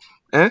Pack.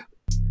 Eh?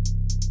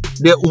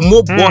 The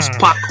Umo Boss Hmm.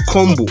 Pack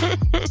combo.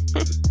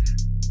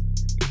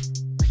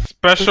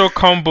 Special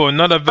combo,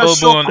 not available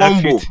Special on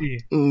combo.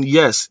 FUT.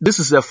 Yes, this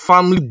is a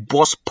family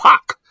boss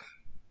pack.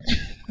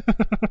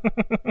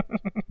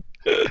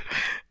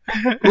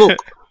 Look,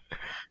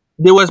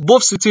 they were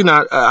both sitting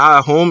at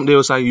home. They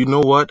was like, you know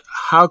what?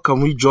 How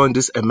can we join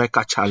this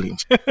Emeka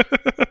challenge?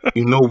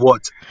 You know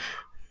what?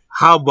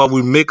 How about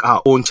we make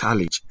our own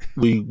challenge?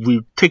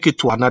 We take it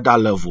to another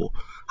level.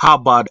 How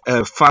about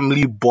a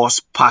family boss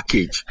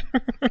package?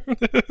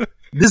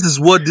 This is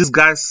what these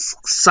guys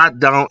sat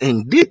down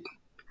and did.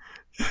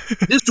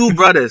 These two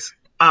brothers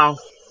are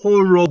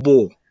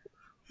horrible.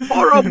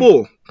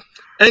 Horrible.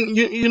 And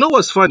you know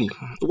what's funny?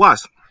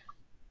 Was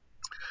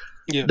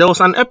Yeah. there was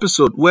an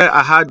episode where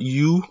I had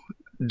you,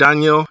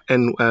 Daniel,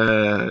 and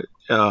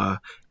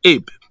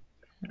Abe,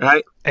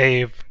 right?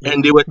 Abe.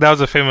 And they were That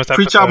was a famous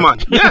preacher episode. man,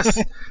 yes.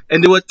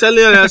 And they were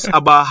telling us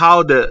about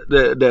how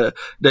the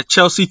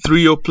Chelsea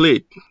trio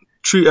played.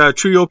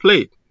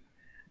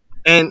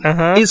 And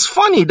Uh-huh. it's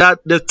funny that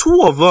the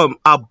two of them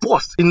are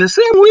boss in the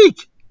same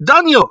week. Abe,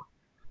 Daniel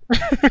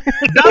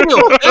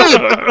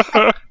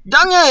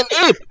and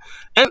Abe.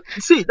 And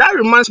see, that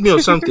reminds me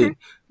of something.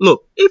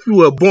 Look, if you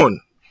were born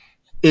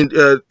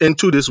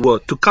into this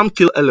world to come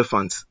kill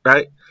elephants,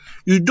 right?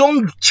 You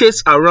don't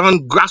chase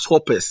around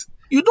grasshoppers.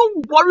 You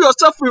don't worry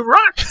yourself with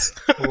rats.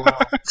 Wow.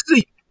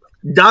 See,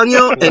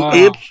 Daniel and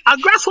Abe Wow. are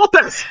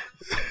grasshoppers.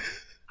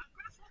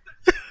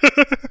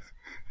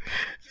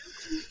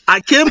 I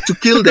came to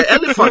kill the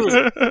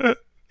elephant,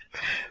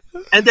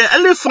 and the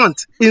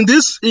elephant in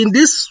this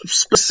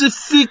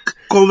specific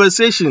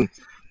conversation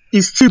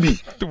is Chibi.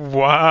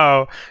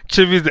 Wow.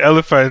 Chibi's the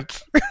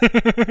elephant.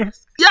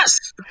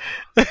 Yes,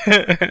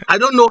 I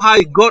don't know how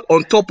he got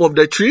on top of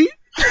the tree,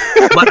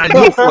 but I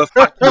know for a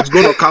fact it's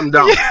gonna come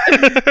down.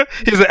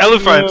 He's an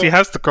elephant. He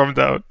has to come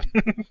down.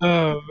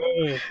 Oh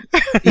man.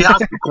 He has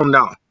to come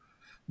down.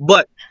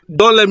 But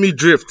don't let me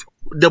drift.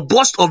 The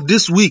bust of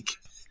this week,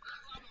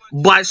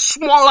 by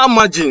smaller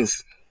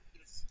margins,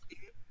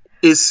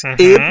 is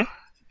Abe,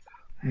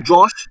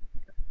 Josh,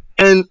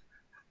 and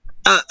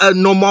a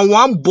number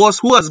one boss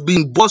who has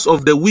been boss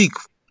of the week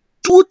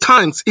 2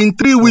 times in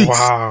 3 weeks.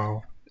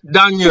 Wow.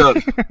 Daniel,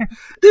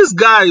 this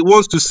guy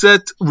wants to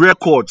set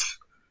records,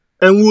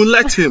 and we'll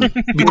let him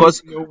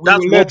because We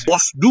that's will what let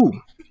boss do.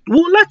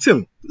 We'll let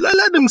him.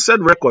 Let him set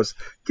records.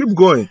 Keep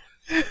going.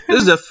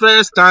 This is the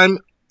first time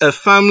a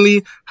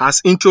family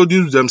has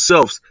introduced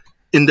themselves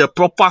in the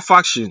proper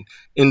fashion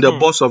in the him.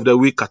 boss of the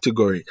week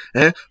category.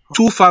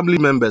 Two family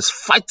members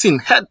fighting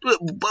head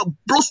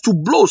blows to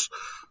blows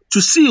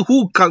to see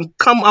who can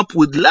come up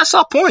with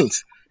lesser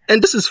points.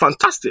 And this is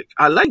fantastic.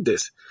 I like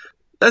this.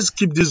 Let's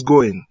keep this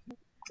going.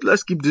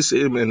 Let's keep this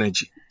same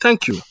energy.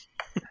 Thank you.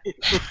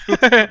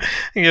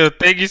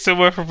 Thank you so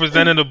much for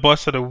presenting the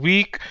boss of the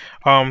week.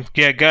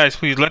 Yeah, guys,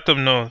 please let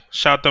them know,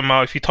 shout them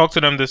out. If you talk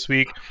to them this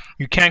week,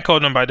 you can't call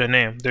them by their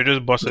name. They're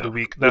just boss of Yeah, the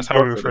week. the That's how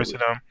we boss of the refer to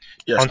week. them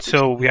Yes, please.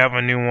 until we have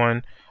a new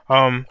one.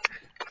 Um,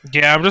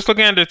 yeah, I'm just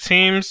looking at the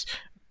teams.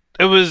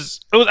 It was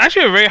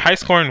actually a very high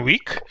scoring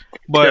week,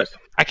 but Yes.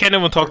 I can't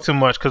even talk too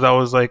much because I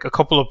was like a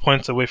couple of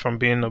points away from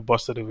being the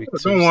boss of the week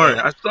too. Don't worry.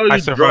 So I saw I you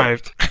drop.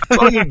 survived. I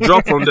saw you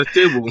drop from the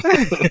table.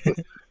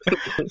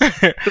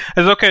 It's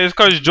okay. It's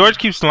because George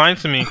keeps lying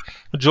to me.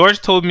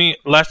 George told me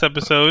last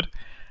episode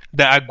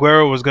that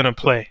Aguero was gonna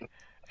play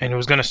and he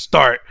was gonna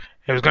start.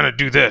 He was gonna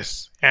do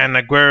this, and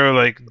Aguero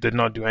like did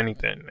not do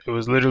anything. It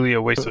was literally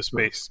a waste of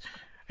space.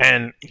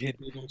 And He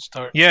didn't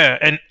start. yeah,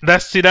 and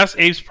that's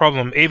Abe's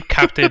problem. Abe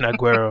captained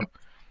Aguero,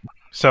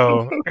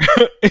 so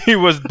he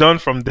was done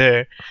from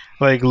there.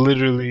 Like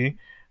literally,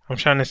 I'm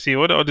trying to see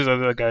what do all these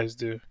other guys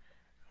do.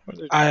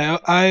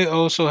 I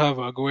also have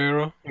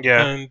Aguero,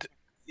 Yeah, and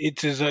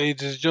it is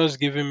just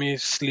giving me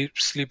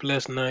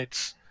sleepless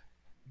nights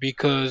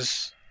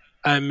because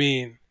I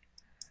mean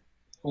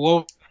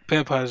what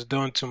Pep has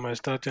done to my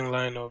starting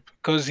lineup.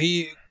 Because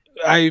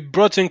I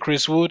brought in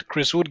Chris Wood.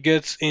 Chris Wood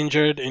gets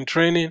injured in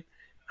training,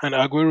 and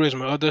Aguero is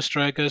my other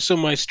striker. So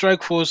my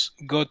strike force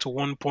got to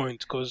 1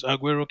 point because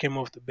Aguero came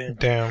off the bench.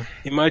 damn.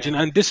 Imagine,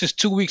 and this is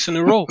 2 weeks in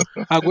a row.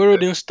 Aguero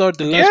didn't start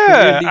the last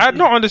Premier Yeah, League I game.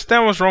 don't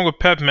understand what's wrong with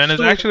Pep, man. It's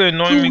So actually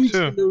annoying two me weeks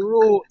too. in a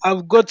row,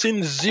 I've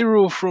gotten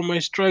zero from my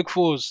strike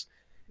force.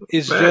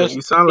 It's Man, just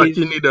you sound like it,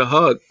 you need a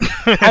hug.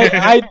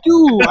 I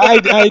do,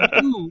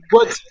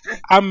 but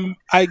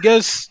I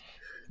guess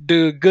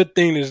the good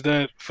thing is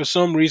that for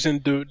some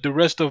reason the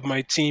rest of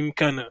my team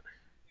kind of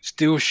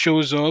still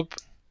shows up.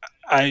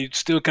 I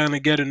still kind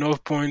of get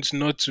enough points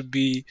not to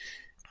be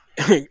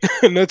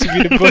not to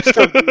be the best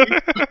of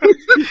the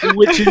week,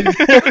 which is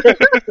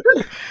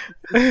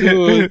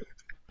so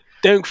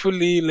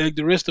thankfully like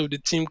the rest of the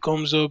team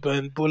comes up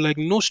and but like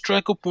no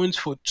striker points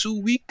for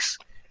 2 weeks.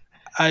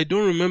 I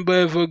don't remember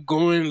ever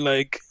going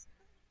like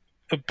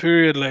a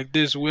period like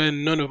this where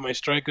none of my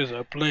strikers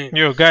are playing.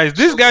 Yo, guys,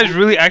 these So guys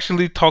really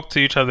actually talk to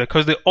each other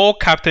because they all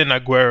captain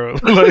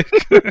Aguero. Like,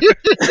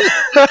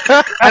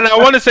 and I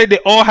want to say they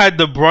all had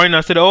De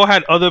Bruyne, so they all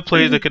had other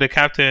players that could have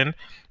captained,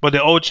 but they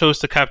all chose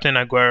to captain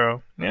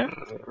Aguero. Yeah,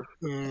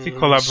 see super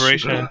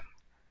collaboration.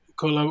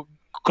 collab-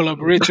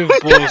 collaborative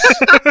boss.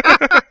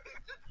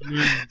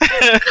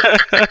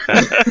 Mm.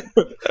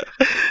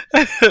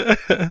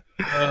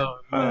 Oh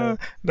man.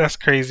 That's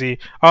crazy.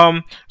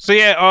 So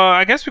yeah,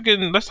 I guess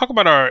let's talk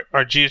about our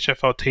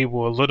GHFL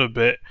table a little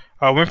bit.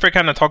 Winfrey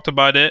kind of talked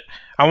about it.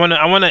 I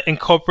wanna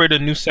incorporate a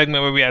new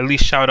segment where we at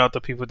least shout out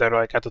the people that are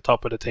like at the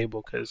top of the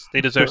table because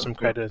they deserve some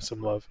credit and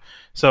some love.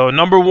 So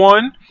number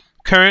one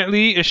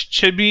currently is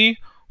Chibi,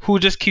 who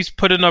just keeps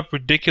putting up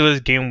ridiculous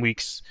game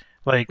weeks.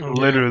 Like Yeah.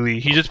 literally,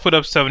 he just put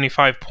up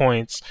 75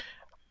 points.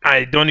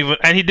 I don't even,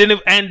 and he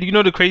didn't, and you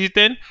know the crazy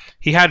thing,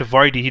 he had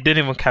Vardy. He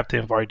didn't even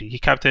captain Vardy. He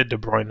captained De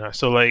Bruyne.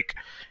 So like,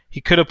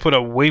 he could have put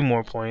up way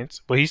more points,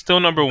 but he's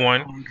still number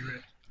one.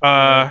 100.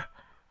 Uh,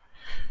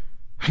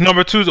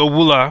 number two is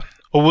Owula.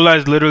 Owula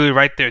is literally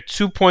right there,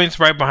 2 points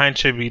right behind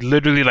Chibi.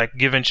 Literally like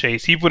giving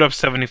chase. He put up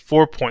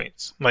 74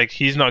 points. Like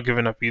he's not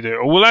giving up either.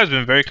 Owula has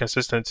been very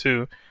consistent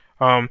too.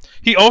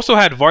 He also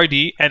had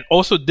Vardy and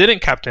also didn't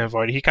captain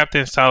Vardy. He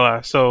captained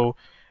Salah. So,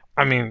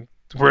 I mean,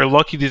 we're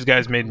lucky these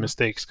guys made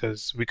mistakes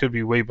because we could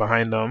be way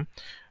behind them.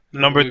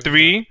 Number Way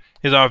three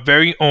is our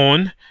very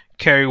own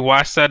Kerry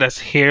Wasa that's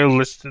here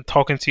listening,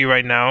 talking to you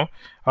right now.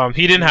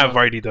 He didn't have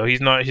Yeah. Vardy though. He's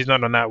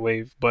not on that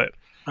wave, but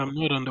I'm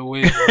not on the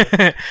way.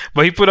 Man.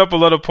 but he put up a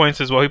lot of points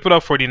as well. He put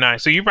up 49.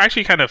 So you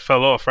actually kind of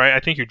fell off, right?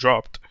 I think you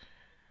dropped.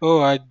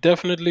 Oh, I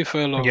definitely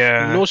fell off.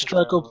 Yeah. No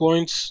striker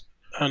points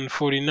and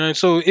 49.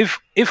 So if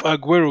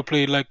Aguero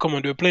played, like, come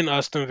on, they're playing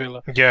Aston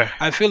Villa. Yeah.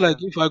 I feel like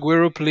if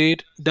Aguero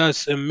played,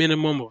 that's a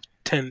minimum of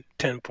 10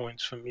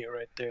 points for me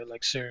right there.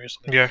 Like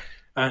seriously. Yeah.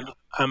 And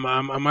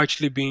I'm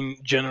actually being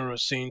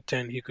generous, saying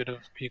 10. He could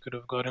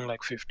have gotten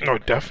like 15. No,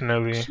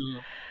 definitely. So,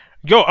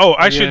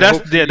 Actually, yeah,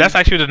 hopefully- that's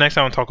actually the next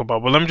I want to talk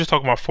about. But let me just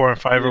talk about 4 and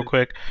 5 real Yeah.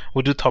 quick.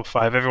 We'll do top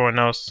 5. Everyone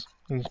else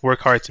work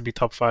hard to be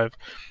top 5.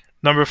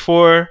 Number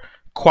 4,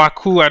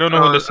 Kwaku. I don't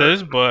know who this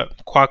is, but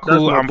That's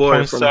Kwaku my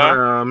boy from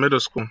Amponsa. middle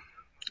school.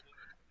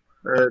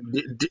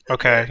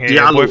 Okay, yeah,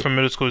 your boy Diallo. from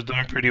middle school is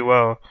doing pretty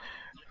well.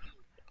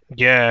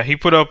 Yeah, he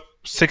put up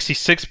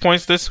 66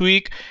 points this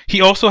week.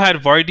 He also had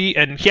Vardy,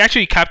 and he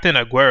actually captained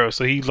Aguero,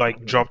 so he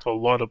like dropped a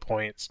lot of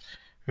points.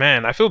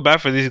 Man, I feel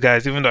bad for these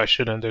guys, even though I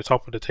shouldn't. They're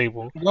top of the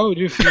table. Why would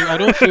you feel? I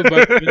don't feel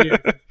bad. For you.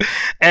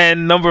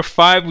 And number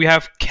 5, we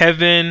have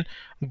Kevin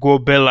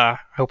Gobela.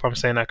 I hope I'm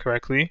saying that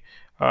correctly.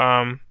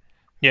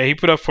 Yeah, he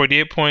put up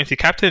 48 points. He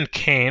captained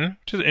Kane,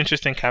 which is an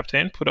interesting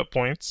captain. Put up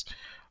points.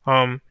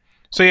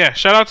 So yeah,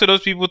 shout out to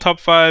those people, top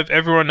 5.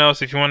 Everyone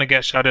else, if you want to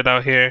get shouted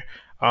out here,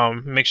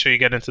 make sure you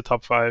get into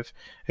top 5.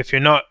 If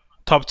you're not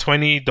top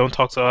 20, don't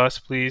talk to us,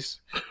 please.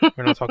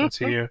 We're not talking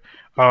to you.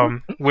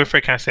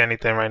 Winfrey can't say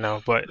anything right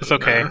now, but it's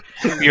okay.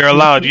 Nah. You're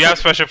allowed. You have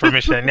special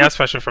permission. You have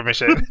special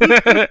permission.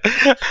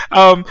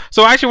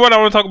 So actually, what I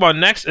want to talk about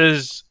next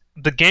is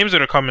the games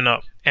that are coming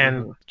up,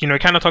 and Mhm, we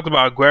kind of talked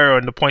about Aguero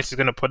and the points he's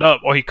going to put up,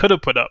 or he could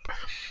have put up.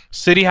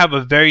 City have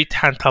a very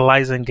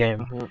tantalizing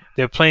game. mhm,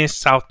 They're playing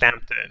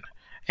Southampton,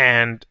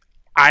 and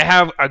I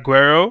have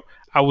Aguero.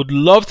 I would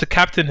love to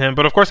captain him,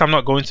 but of course I'm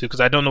not going to because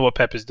I don't know what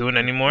Pep is doing mhm.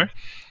 anymore.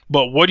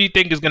 But what do you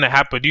think is going to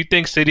happen? Do you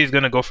think City is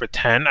going to go for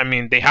 10? I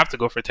mean, they have to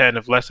go for 10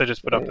 if Leicester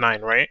just put up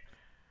 9, right?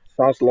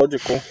 Sounds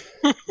logical.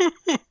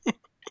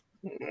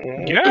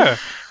 Mhm. Yeah.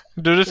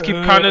 They'll just keep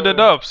pounding it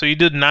Uh, up. So you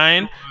did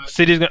 9.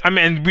 City's going to. I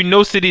mean, and we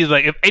know City is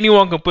like, if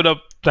anyone can put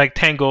up like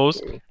 10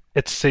 goals,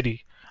 it's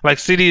City. Like,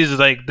 City is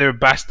like their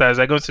bastards.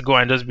 They're going to go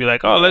and just be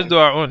like, oh, let's do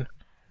our own.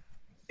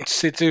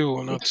 City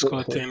will not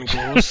score 10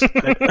 goals.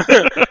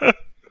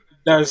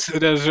 That's.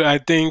 I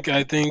think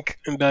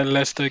that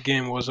Leicester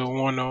game was a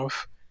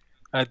one-off.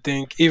 I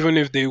think even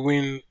if they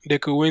win, they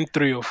could win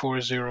 3 or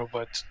 4-0,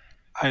 but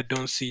I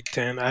don't see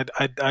 10.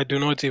 I do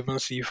not even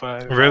see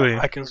 5. Really?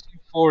 I can see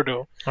 4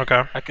 though.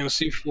 Okay. I can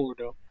see 4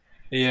 though.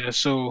 Yeah,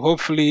 so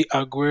hopefully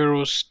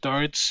Aguero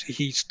starts.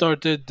 He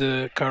started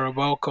the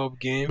Carabao Cup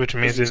game, Which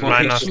means This is it but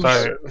might not not Jesus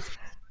start. bad.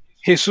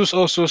 Jesus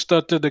also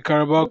started the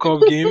Carabao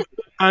Cup game,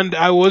 and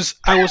I was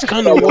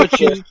kind of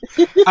watching.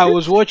 I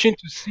was watching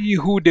to see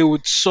who they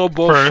would sub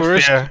off First,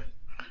 first yeah.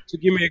 to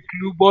give me a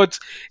clue, but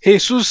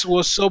Jesus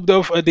was subbed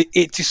off at the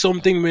 80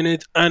 something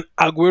minute, and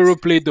Aguero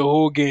played the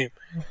whole game.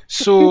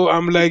 So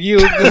I'm like, you,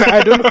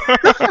 I don't know.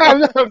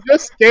 I'm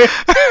just scared.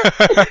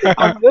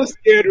 I'm just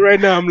scared right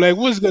now. I'm like,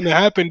 what's gonna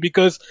happen?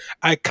 Because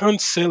I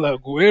can't sell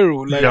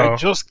Aguero. Like, I No.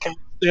 just can't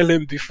sell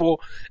him before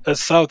a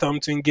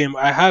Southampton game.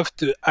 I have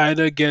to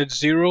either get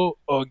 0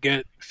 or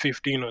get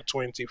 15 or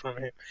 20 from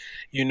him.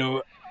 You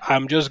know,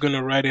 I'm just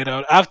gonna write it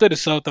out after the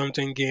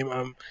Southampton game.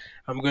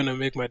 I'm gonna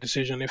make my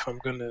decision if I'm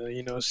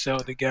gonna sell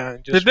the guy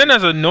and The just thing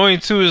that's annoying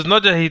too is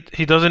not that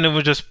he doesn't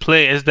even just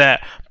play, is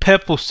that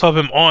Pep will sub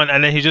him on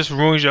and then he just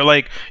ruins your,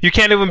 like, you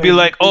can't even be and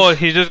like, oh,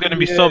 he's just gonna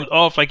be yeah, subbed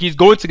off. Like, he's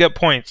going to get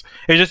points.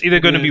 It's just either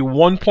gonna yeah. be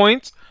 1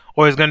 point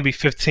or it's gonna be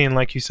 15,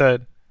 like you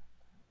said.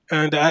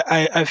 And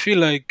I feel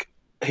like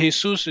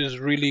Jesus is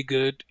really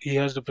good. He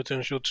has the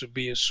potential to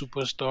be a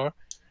superstar,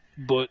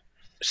 but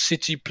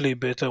City play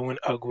better when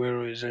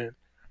Aguero is in.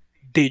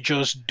 They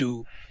just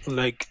do.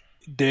 Like,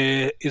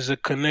 there is a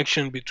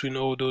connection between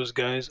all those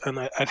guys, and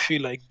I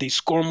feel like they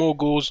score more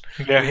goals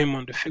with Yeah. him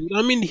on the field.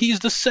 I mean, he's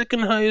the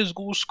second highest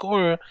goal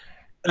scorer,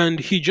 and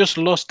he just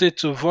lost it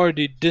to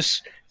Vardy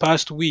this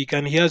past week,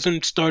 and he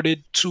hasn't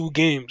started 2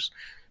 games.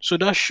 So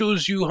that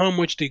shows you how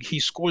much he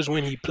scores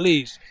when he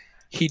plays.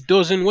 He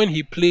doesn't when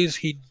he plays.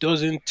 He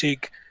doesn't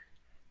take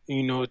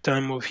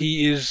time off.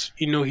 He is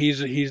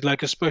he's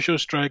like a special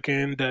striker,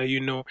 and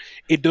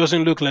it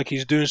doesn't look like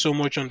he's doing so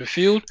much on the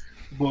field,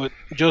 but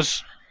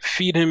just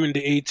feed him in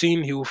the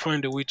 18, he will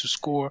find a way to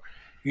score.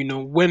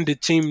 When the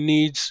team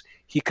needs,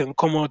 he can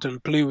come out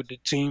and play with the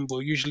team, but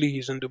usually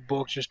he's in the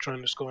box just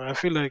trying to score. I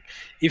feel like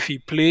if he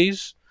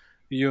plays,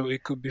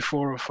 it could be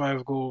 4 or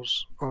 5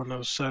 goals on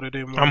a Saturday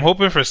I'm morning.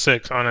 hoping for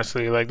 6,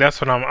 honestly. Like, that's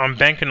what I'm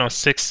banking on,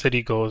 6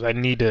 City goals. I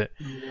need it.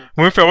 Yeah.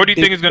 Winfrey, what do you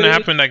They think is gonna play.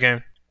 happen in that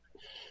game?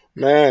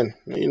 Man,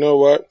 you know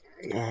what?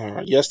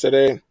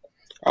 Yesterday,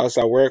 I was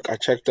at work. I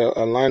checked a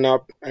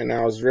lineup, and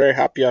I was very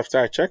happy after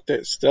I checked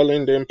it.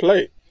 Sterling didn't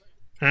play.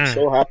 Hmm.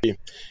 So happy.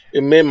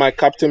 It made my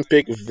captain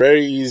pick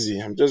very easy.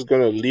 I'm just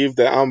gonna leave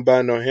the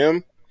armband on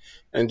him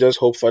and just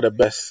hope for the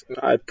best.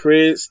 I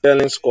pray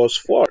Sterling scores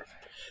 4,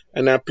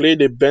 and I play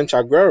the bench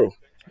Aguero.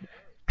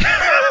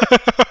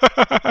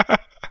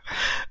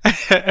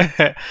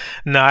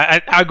 No,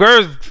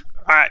 Aguero's.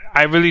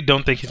 I really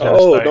don't think he's gonna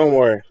Oh, start don't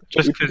worry.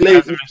 just We because he played.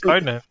 hasn't been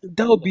starting.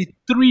 That would be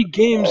 3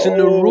 games in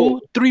a Oh, row,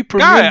 three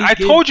Premier Guy, I League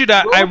games told you in a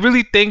that I row.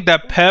 really think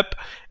that Pep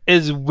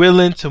is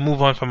willing to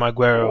move on from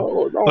Aguero.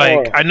 oh, don't Like,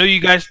 worry. I know you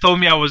guys told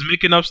me I was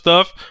making up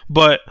stuff,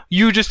 but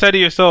you just said it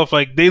yourself.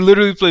 Like, they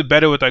literally play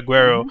better with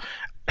Aguero. Mhm.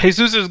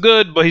 Jesus is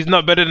good, but he's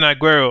not better than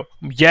Aguero.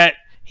 Yet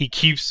he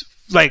keeps,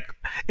 like,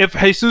 if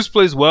Jesus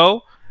plays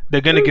well,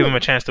 they're gonna give him a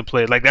chance to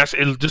play. Like,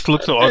 it just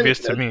looks so Then, obvious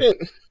to me. then,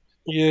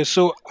 Yeah,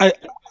 so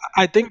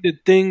I think the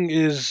thing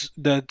is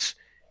that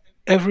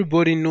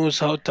everybody knows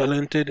how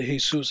talented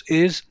Jesus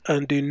is,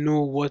 and they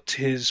know what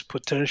his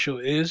potential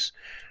is.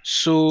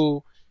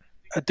 So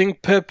I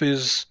think Pep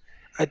is.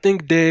 I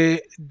think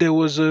there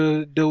was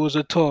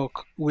a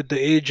talk with the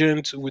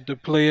agent, with the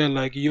player,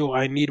 like, yo,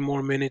 I need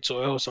more minutes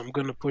or else I'm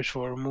gonna push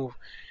for a move,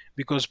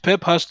 because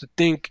Pep has to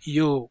think,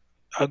 yo,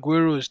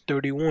 Aguero is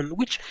 31,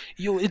 which,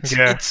 yo, it's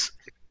Yeah, it's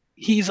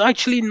he's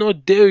actually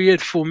not there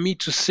yet for me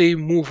to say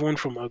move on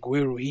from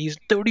Aguero. He's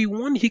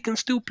 31. He can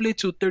still play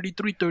till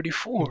 33,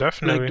 34. Like,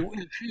 definitely. the way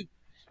I feel.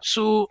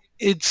 So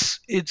it's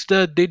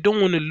that they don't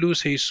want to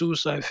lose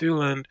Jesus, I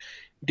feel, and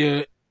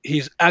they're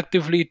he's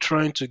actively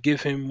trying to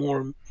give him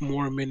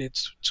more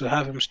minutes to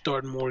have him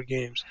start more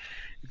games.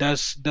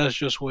 That's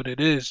just what it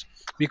is.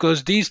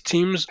 Because these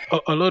teams,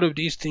 a lot of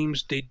these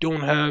teams, they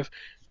don't have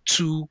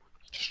two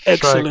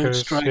excellent Strikers,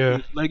 yeah,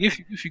 strikers. Like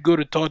if you go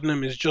to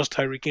Tottenham, it's just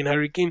Harry Kane.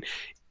 Harry Kane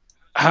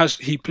has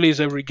he plays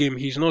every game.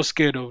 He's not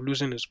scared of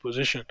losing his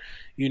position.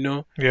 You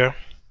know, yeah,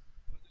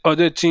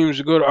 other teams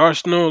you go to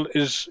Arsenal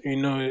is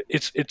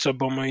it's a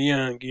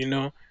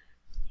Aubameyang.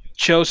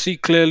 Chelsea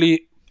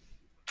clearly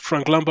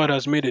Frank Lampard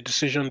has made a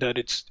decision that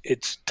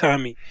it's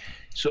Tammy.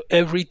 So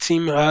every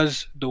team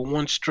has the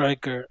one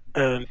striker,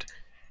 and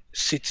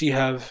City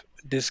have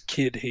this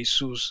kid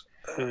Jesus,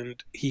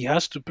 and he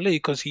has to play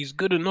because he's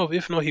good enough.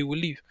 If not, he will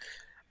leave.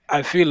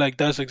 I feel like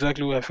that's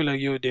exactly what I feel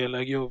like. Yo, they're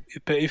like, yo,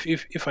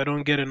 if I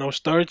don't get enough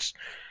starts,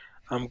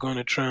 I'm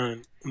gonna try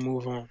and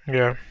move on.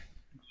 yeah.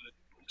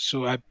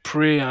 So I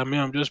pray. I mean,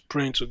 I'm just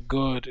praying to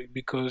God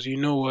because you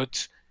know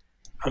what?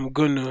 I'm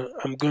gonna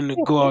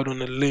go out on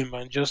a limb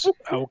and just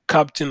I'll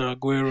captain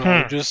Aguero.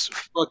 I'll Hmm. just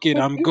fuck it.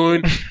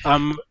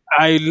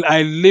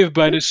 I live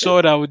by the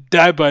sword. I would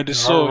die by the All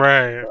sword.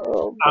 right.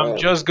 Oh I'm man.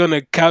 just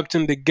gonna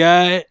captain the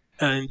guy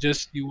and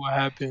just see what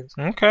happens.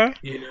 Okay.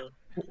 You know.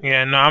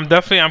 Yeah, no, I'm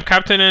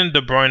captaining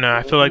De Bruyne.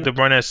 I feel like De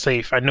Bruyne is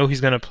safe. I know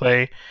he's gonna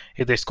play.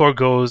 If they score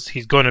goals,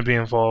 he's gonna be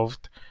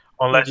involved,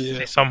 unless Yeah.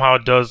 he somehow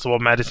does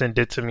what Madison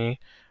did to me.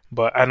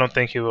 But I don't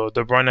think he will.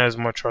 De Bruyne is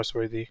more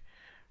trustworthy.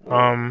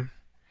 Um,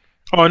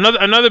 Oh,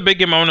 another big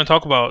game I want to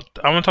talk about.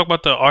 I want to talk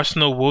about the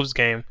Arsenal Wolves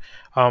game.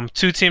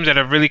 Two teams that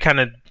have really kind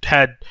of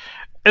had.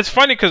 It's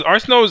funny because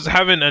Arsenal is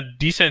having a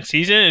decent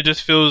season. It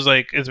just feels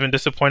like it's been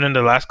disappointing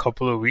the last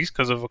couple of weeks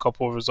because of a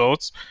couple of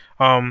results.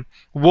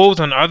 Wolves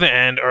on the other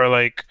end are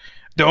like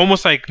they're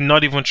almost like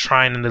not even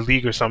trying in the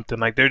league or something.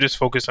 Like they're just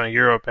focused on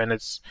Europe, and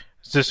it's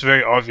just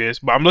very obvious.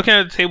 But I'm looking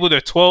at the table;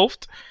 they're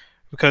 12th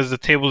because the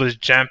table is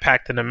jam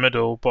packed in the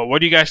middle. But what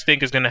do you guys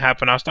think is going to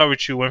happen? I'll start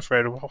with you,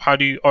 Winfred. How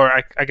do you, or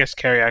I guess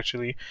Carrie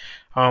actually,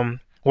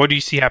 what do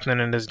you see happening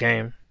in this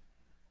game?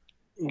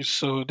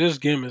 So this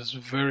game is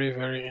very,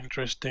 very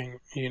interesting,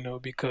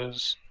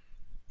 because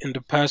in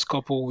the past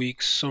couple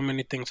weeks, so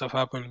many things have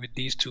happened with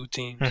these two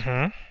teams.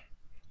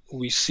 Mm-hmm.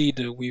 We see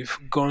that we've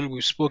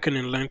spoken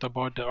in length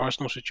about the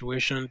Arsenal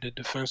situation, the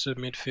defensive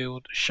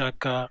midfield,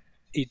 Shaka,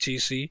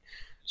 etc.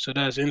 So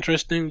that's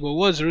interesting. But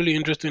what's really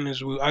interesting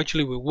is we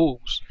actually with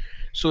Wolves.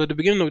 So at the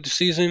beginning of the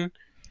season,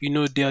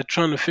 they are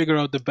trying to figure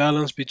out the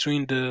balance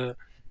between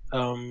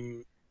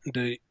um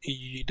the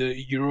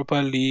Europa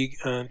League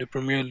and the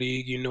Premier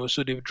League.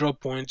 So they've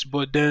dropped points,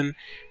 but then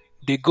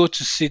they go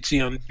to City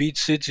and beat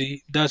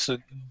City. That's a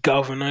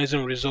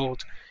galvanizing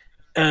result,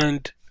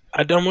 and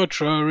Adama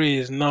Traore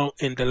is now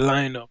in the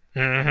lineup.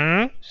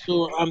 Mm-hmm.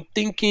 So I'm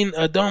thinking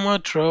Adama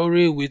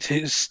Traore with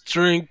his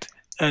strength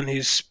and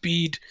his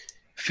speed,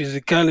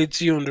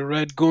 physicality on the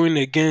right going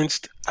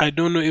against. I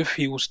don't know if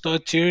he will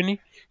start Tierney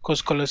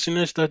because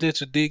Kolasinac started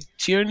today.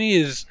 Tierney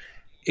is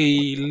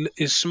a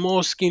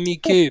small skinny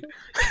kid,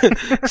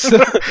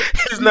 so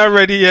He's not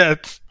ready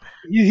yet.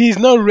 he's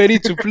not ready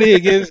to play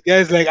against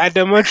guys like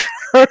Adama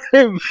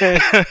Traore, man.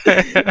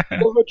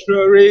 Adama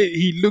Traore,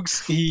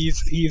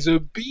 he's a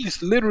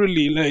beast,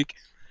 literally. Like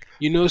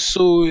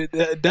so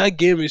that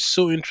game is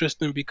so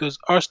interesting because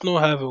Arsenal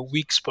have a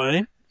weak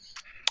spine.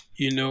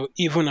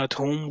 Even at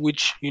home,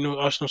 which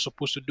Arsenal's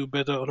supposed to do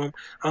better at home,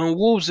 and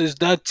Wolves is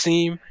that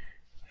team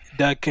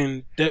that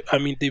I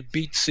mean, they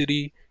beat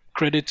City.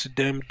 Credit to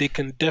them, they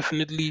can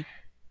definitely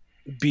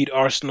beat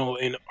Arsenal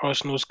in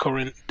Arsenal's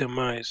current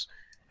demise.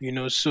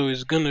 So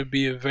it's gonna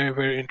be a very,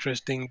 very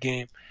interesting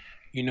game.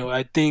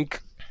 I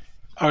think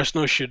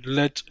Arsenal should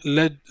let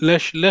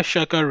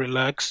Shaka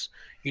relax.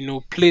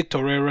 Play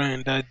Torreira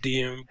in that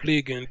DM,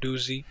 play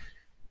Ganduzi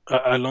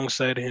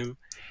alongside him,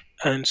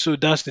 and so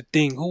that's the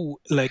thing. Who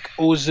like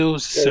Ozil,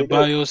 Very good.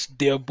 Ceballos,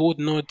 they are both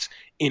not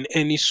in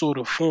any sort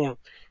of form.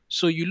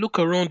 So you look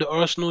around the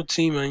Arsenal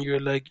team and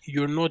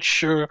you're not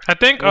sure I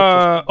think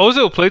what to.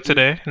 Ozil played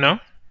today. No.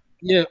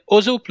 Yeah,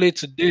 Ozil played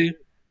today,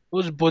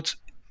 but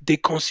they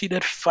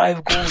conceded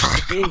 5 goals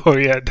today. Oh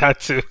yeah, that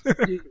too.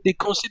 They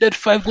conceded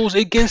 5 goals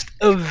against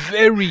a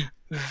very,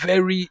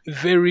 very,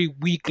 very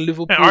weak And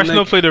Liverpool. Arsenal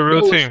Like played a real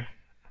that was team.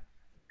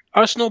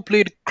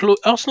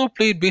 Arsenal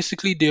played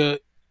basically their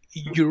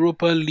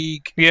Europa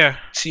League Yeah.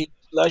 team.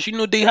 Like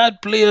they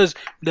had players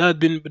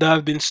that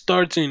have been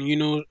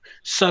starting.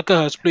 Saka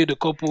has played a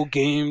couple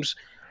games.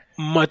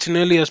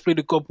 Martinelli has played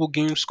a couple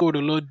games, scored a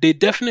lot. They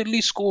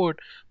definitely scored.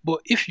 But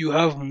if you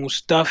have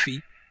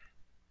Mustafi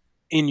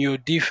in your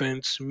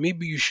defense,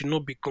 maybe you should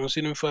not be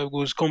conceding 5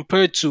 goals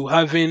compared to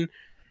having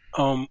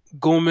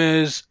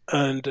Gomez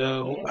and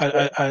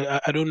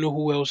I don't know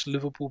who else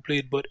Liverpool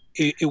played, but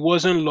it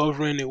wasn't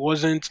Lovren, it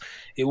wasn't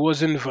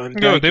Van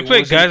Yo, Dijk, they it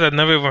played wasn't guys I've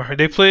never even heard.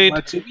 They played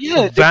Matip.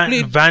 Yeah, they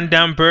played Van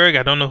Damberg.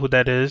 I don't know who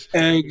that is.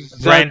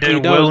 exactly.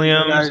 Brandon That was the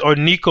Williams guy. or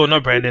Nico,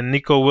 not Brandon.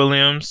 Nico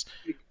Williams.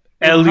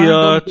 Random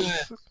Elliot.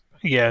 guy.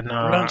 Yeah, Run.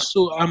 nah.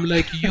 So I'm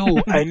like,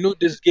 yo, I know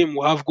this game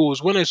will have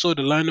goals. When I saw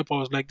the lineup, I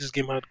was like, this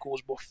game had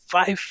goals, but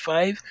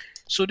 5-5.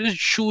 So this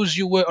shows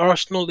you where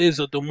Arsenal is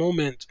at the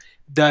moment.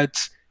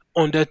 That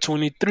under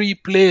 23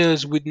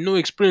 players with no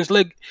experience,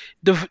 like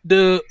the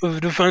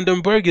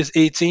Vandenberg is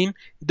 18,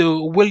 the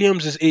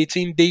Williams is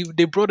 18.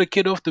 They brought a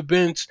kid off the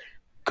bench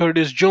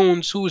Curtis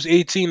Jones, who's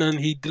 18, and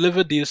he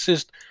delivered the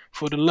assist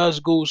for the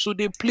last goal. So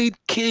they played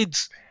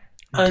kids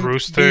and they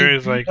Brewster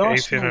is beat like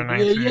 18 or Arsenal.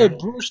 Yeah, yeah, 19.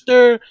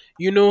 Brewster,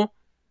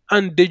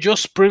 and they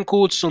just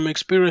sprinkled some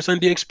experience, and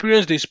the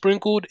experience they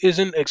sprinkled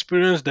isn't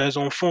experience that's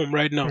on form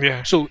right now.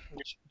 Yeah. So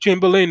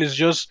Chamberlain is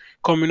just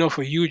coming off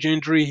a huge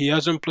injury. He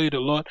hasn't played a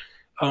lot.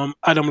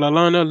 Adam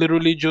Lallana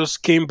literally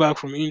just came back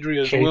from injury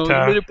as well.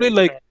 Keita. They played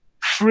like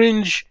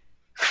fringe,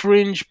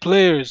 fringe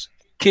players.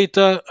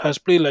 Keita has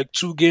played like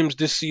 2 games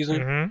this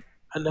season, Hmm.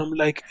 and I'm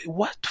like,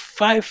 what,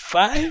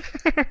 5-5?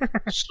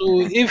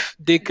 So if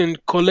they can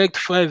collect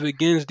five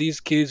against these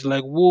kids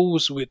like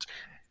Wolves with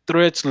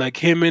threats like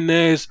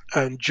Jimenez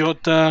and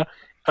Jota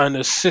and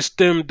a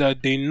system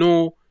that they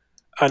know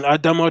and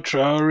Adama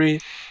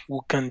Traore, we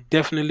can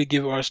definitely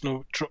give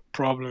Arsenal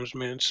problems,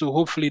 man. So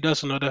hopefully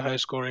that's another high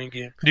scoring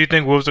game. Do you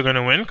think Wolves are going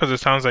to win? Because it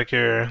sounds like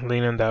you're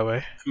leaning that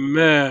way.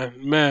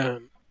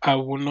 Man, I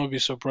would not be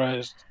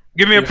surprised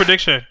Give me a if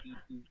prediction.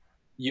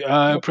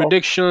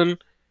 prediction.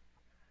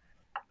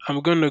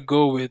 I'm gonna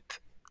go with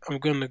I'm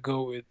gonna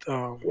go with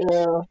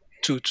Yeah,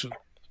 2-2,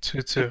 Two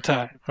a two.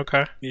 tie.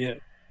 Okay. Yeah,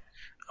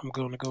 I'm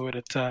gonna go with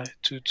a tie,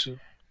 2-2.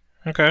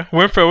 Okay.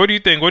 Winfrey, what do you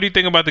think? What do you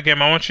think about the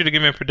game? I want you to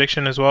give me a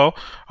prediction as well.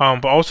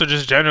 But also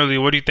just generally,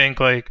 what do you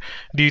think? Like,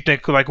 do you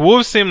think like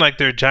Wolves seem like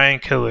they're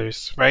giant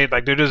killers, right?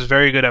 Like they're just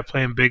very good at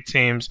playing big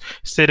teams,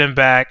 sitting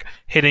back,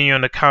 hitting you on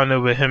the counter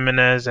with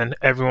Jimenez and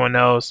everyone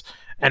else,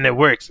 and it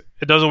works.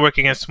 It doesn't work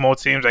against small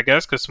teams, I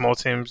guess, because small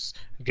teams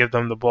give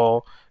them the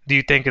ball. Do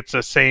you think it's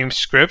the same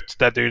script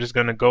that they're just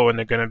gonna go and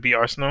they're gonna beat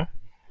Arsenal?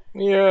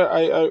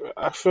 yeah.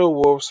 I feel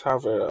Wolves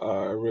have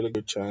a really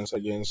good chance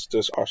against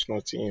this Arsenal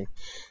team.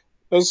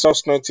 This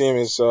Arsenal team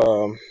is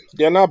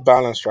they're not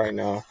balanced right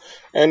now,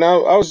 and I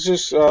was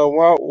just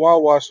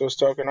while Wash was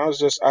talking, I was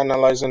just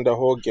analyzing the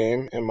whole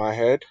game in my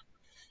head,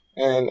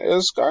 and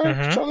it's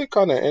Mm-hmm. actually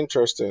kind of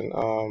interesting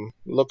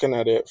looking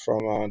at it from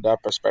that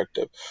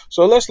perspective.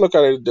 So let's look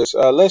at it this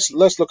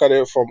let's look at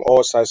it from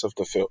all sides of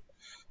the field.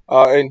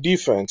 In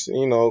defense,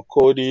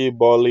 Cody,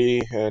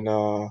 Bolly, and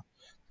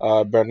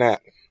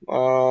Burnett.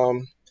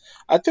 Um,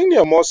 I think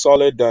they're more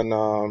solid than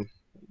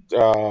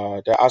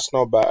the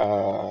Arsenal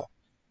uh,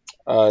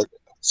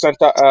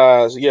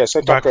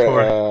 Back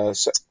four.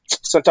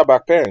 center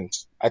back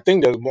parents. I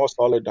think they're more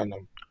solid than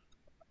them.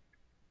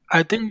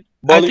 I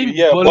Bolly, think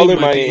yeah, Bully Bolly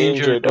might might be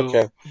injured injured. though.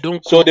 Okay,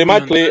 Don't so quote me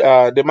on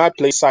that. they might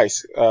play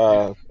size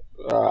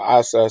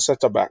as a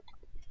center back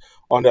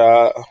on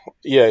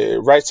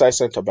the right side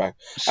center back.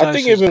 I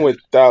think Size is even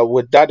good.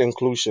 with that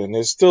inclusion,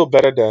 it's still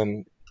better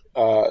than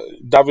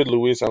David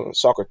Luiz and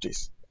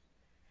Socrates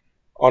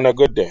on a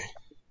good day.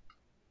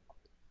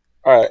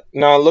 All right,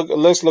 now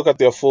let's look at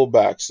their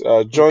fullbacks,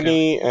 Okay.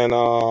 Johnny and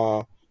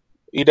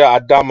either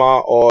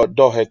Adama or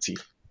Doherty.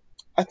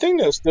 I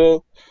think they're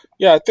still,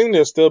 yeah, I think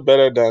they're still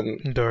better than.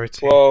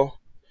 Doherty. Well,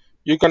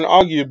 you can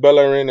argue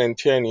Bellerin and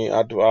Tierney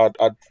at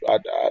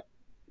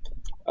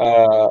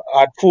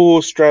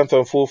full strength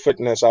and full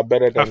fitness are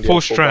better At than their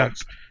full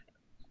strength.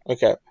 fullbacks.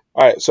 Okay,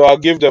 all right, so I'll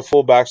give the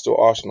fullbacks to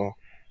Arsenal.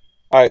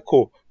 All right,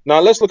 cool. Now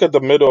let's look at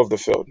the middle of the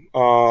field.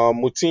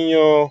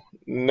 Moutinho,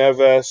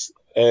 Neves,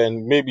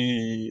 and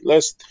maybe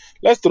let's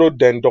throw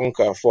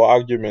Dendonka for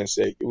argument's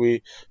sake.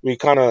 We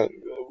kind of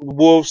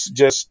Wolves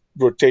just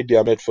rotate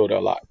their midfield a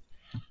lot.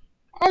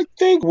 I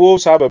think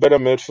Wolves have a better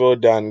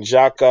midfield than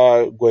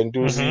Xhaka, Mm-hmm.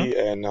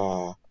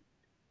 Guendouzi,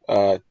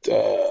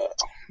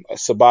 and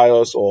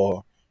Ceballos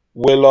or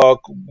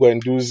Willock,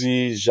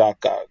 Guendouzi,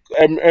 Xhaka.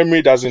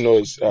 Emery doesn't know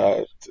his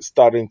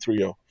starting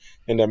trio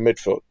in the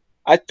midfield.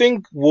 I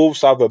think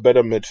Wolves have a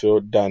better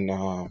midfield than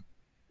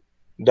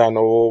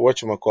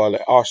what you call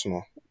it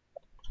Arsenal.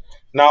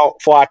 Now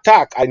for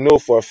attack, I know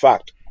for a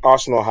fact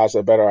Arsenal has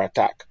a better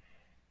attack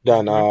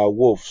than Mm-hmm.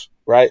 Wolves,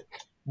 right?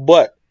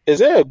 But is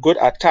there a good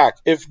attack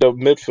if the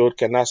midfield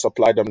cannot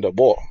supply them the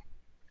ball?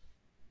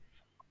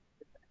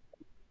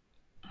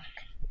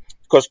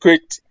 Because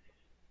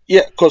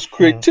Mm-hmm.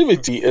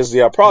 creativity is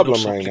their No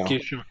problem right now.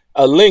 supplication.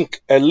 A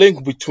link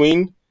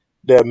between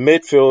the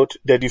midfield,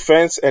 the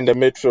defense, and the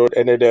midfield,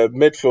 and then the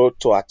midfield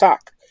to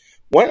attack.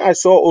 When I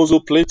saw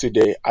Ozo play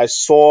today, I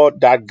saw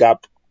that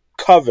gap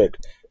covered.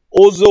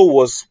 Ozo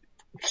was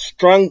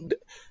strung.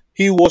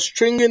 He was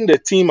stringing the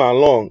team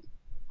along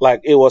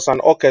like it was an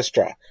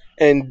orchestra.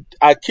 And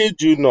I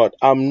kid you not,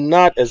 I'm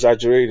not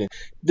exaggerating.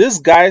 This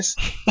guy's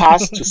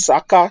pass to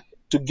Saka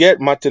to get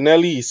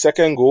Martinelli his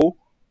second goal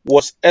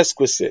was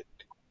exquisite.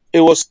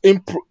 It was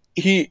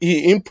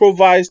he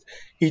improvised.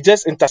 He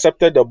just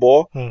intercepted the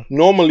ball. Mm.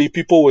 Normally,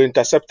 people will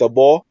intercept the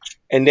ball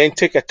and then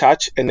take a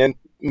touch and then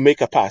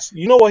make a pass.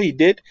 You know what he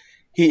did?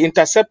 He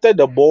intercepted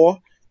the ball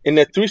in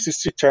a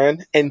 360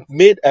 turn and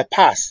made a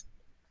pass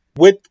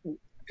with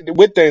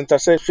the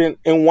interception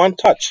in one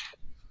touch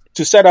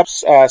to set up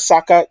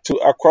Saka to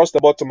across the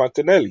ball to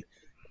Martinelli.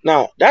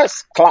 Now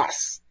that's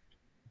class.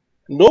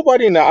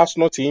 Nobody in the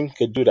Arsenal team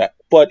could do that.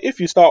 But if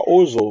you start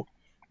Ozo,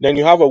 then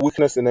you have a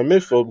weakness in the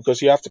midfield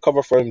because you have to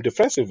cover for him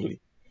defensively.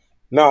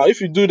 Now, if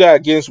you do that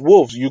against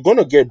Wolves, you're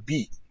gonna get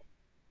beat.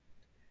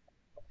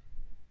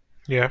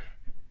 Yeah.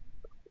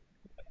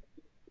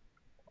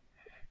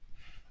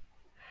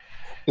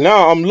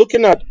 Now I'm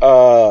looking at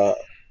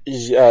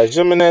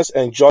Jimenez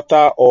and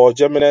Jota or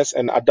Jimenez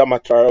and Adama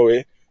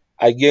Traore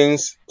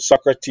against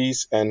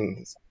Socrates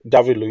and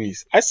David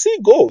Luiz. I see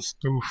goals.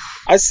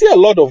 Oof. I see a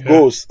lot of Yeah.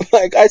 goals.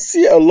 Like I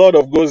see a lot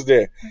of goals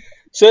there.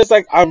 So it's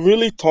like I'm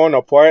really torn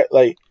apart.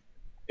 Like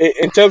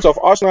in terms of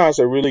Arsenal has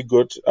a really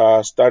good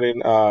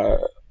starting.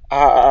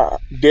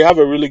 They have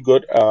a really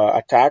good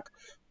attack,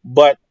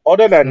 but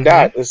other than Mm-hmm.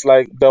 that, it's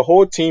like the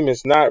whole team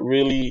is not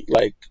really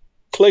like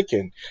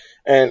clicking,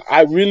 and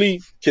I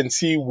really can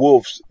see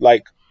Wolves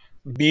like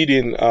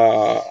beating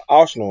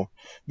Arsenal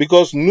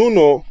because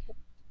Nuno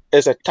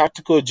is a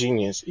tactical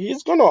genius.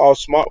 He's gonna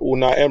outsmart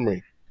Una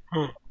Emery.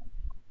 Hmm.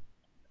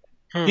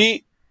 Hmm.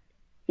 He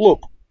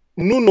look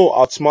Nuno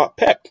outsmart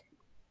Pep.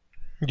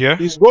 Yeah.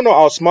 He's gonna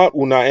outsmart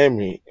Una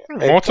Emery.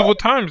 And Multiple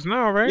times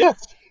now, right? yes,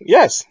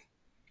 yes.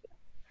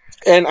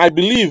 And I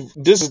believe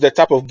this is the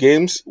type of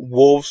games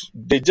Wolves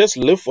they just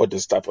live for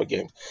this type of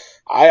game.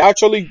 I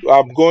actually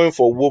am going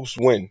for Wolves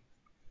win,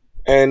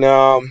 and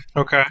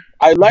Okay.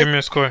 I Give like me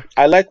a score.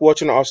 I like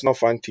watching Arsenal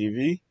fan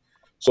TV.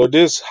 So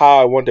this is how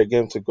I want the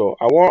game to go.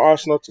 I want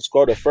Arsenal to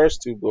score the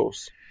first two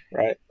goals,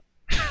 right,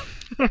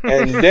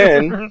 and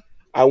then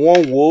I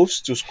want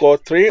Wolves to score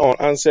three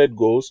unanswered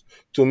goals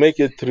to make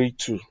it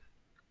 3-2,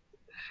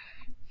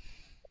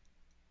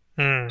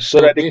 Hmm. so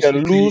So that they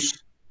can lose. basically,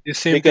 the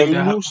They same can thing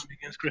that lose, happened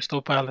against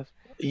Crystal Palace.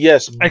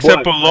 yes,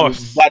 Except but for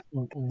loss.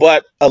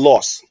 but a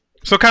loss.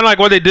 So kind of like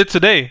what they did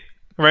today,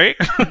 right?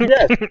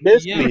 Yes,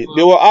 Yeah, basically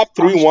they but were up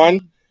three Arsenal.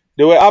 one.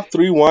 They were up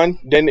 3-1.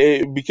 Then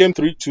it became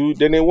 3-2.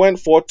 Then it went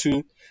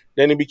 4-2.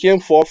 Then it became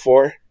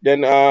 4-4.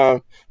 Then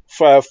 5-4.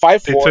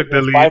 They took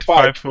the Then lead 5-5.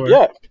 5-4.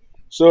 Yeah.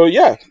 So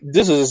yeah,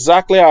 this is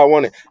exactly how I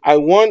want it. I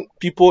want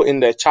people in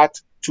the chat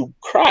to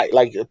cry,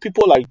 like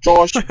people like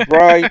Josh,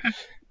 Brian.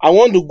 I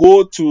want to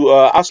go to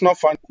Arsenal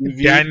Fan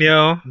TV.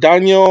 Daniel.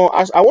 Daniel,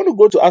 I want to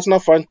go to Arsenal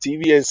Fan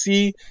TV and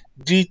see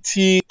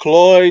GT,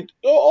 Cloyd,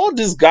 all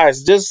these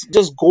guys just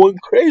going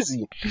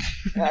crazy.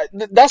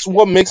 That's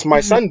what makes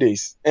my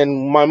Sundays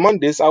and my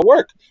Mondays at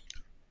work.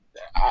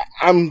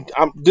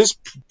 This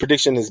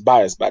prediction is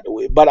biased, by the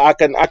way, but I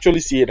can actually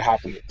see it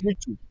happening.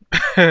 3-2,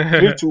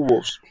 3-2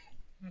 Wolves.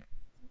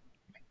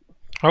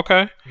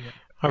 Okay. Yeah.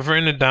 I've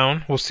written it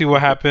down. We'll see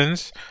what Mhm,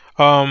 happens.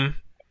 Um,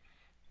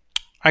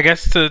 I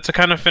guess to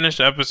kind of finish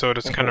the episode,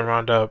 it's kind mhm, of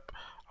round up.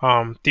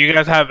 Do you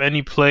guys have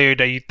any player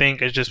that you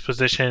think is just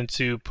positioned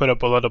to put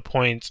up a lot of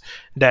points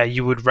that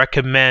you would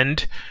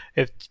recommend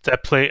if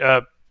that play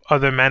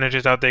other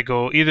managers out there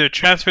go either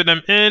transfer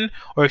them in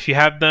or if you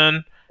have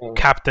done mhm,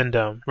 captain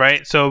them,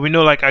 right? So we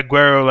know like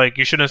Aguero, like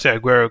you shouldn't say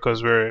Aguero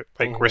because we're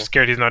mhm.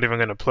 scared he's not even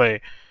gonna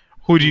play.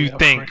 Who do you Yeah,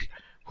 think? Frank.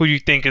 Who do you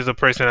think is the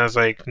person that's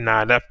like,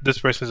 nah, that this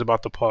person's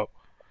about to pop?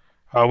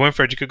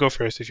 Winfred, you could go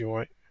first if you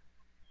want.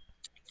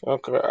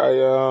 Okay,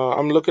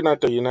 I'm looking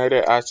at the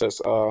United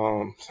assets.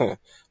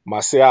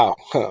 Martial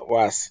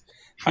was.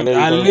 I know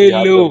you're gonna be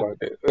happy Alelu. about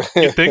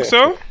You think it.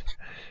 so?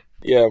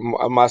 Yeah,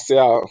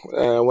 Martial.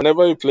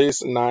 Whenever he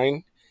plays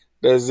nine,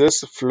 there's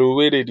this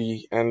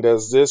fluidity and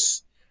there's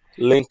this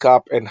link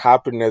up and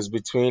happiness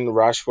between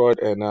Rashford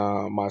and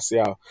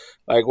Martial.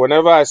 Like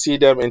whenever I see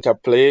them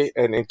interplay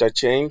and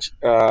interchange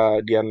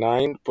their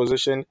nine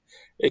position,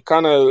 it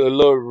kind of a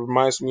little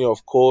reminds me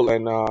of Cole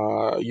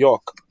and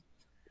York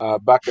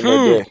back in the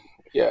Hmm. day.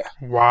 Yeah,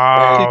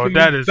 and Wow, Taking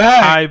me that is back.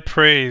 high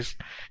praise.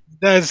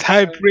 That's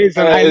high praise,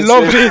 and I it's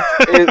love it's it.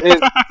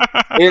 it,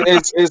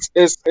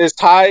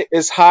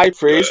 it's high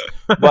praise,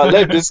 but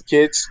let these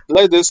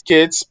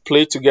kids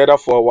play together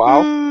for a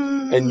while,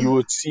 and you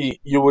would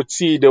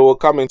see they will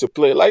come into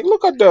play. Like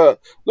look at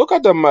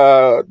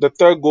the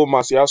third goal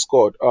Martial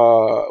scored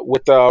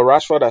with the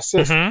Rashford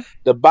assist, hmm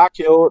the back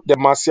heel, the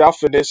Martial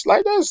finish.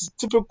 Like that's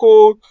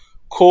typical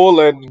Cole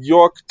and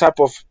York type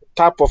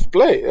of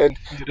play. And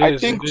It I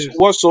is. think It is.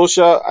 what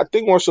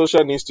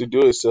social needs to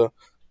do is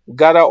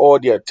gather all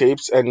their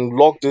tapes and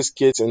lock these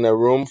kids in a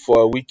room for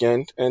a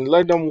weekend and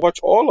let them watch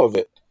all of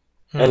it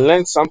and Hmm.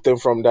 learn something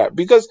from that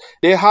because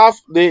they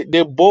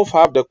both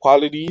have the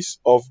qualities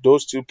of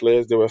those two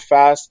players. They were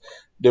fast,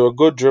 they were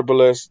good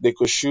dribblers, they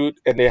could shoot,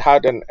 and they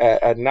had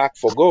a knack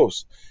for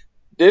goals.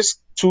 These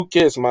two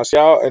kids,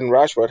 Martial and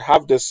Rashford,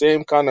 have the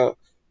same kind of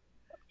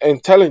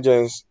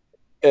intelligence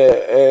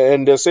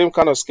and the same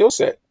kind of skill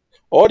set.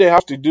 All they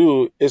have to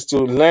do is to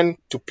learn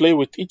to play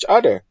with each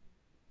other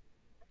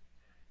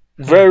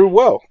Hmm. very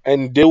well,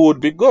 and they would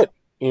be good.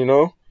 You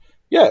know,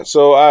 yeah.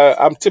 So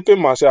I'm tipping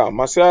Martial.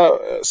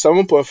 Martial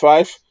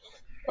 7.5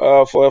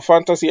 for a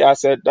fantasy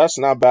asset. That's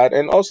not bad.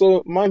 And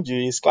also, mind you,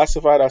 he's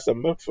classified as a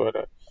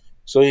midfielder,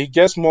 so he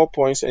gets more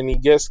points and he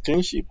gets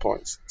clean sheet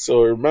points.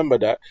 So remember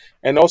that,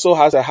 and also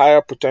has a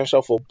higher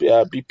potential for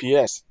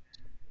BPS.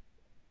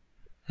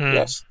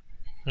 Hmm. Yes.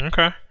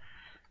 Okay.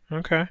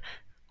 Okay.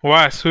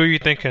 Wes, who are you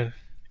thinking?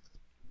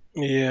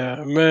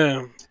 Yeah,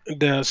 man.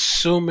 There are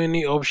so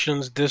many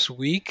options this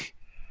week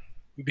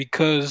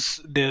because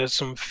there's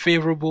some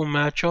favorable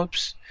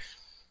matchups.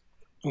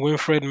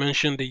 Winfred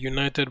mentioned the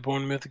United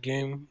Bournemouth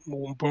game.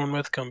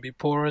 Bournemouth can be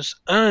porous,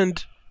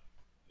 and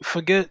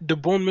forget the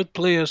Bournemouth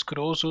players could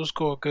also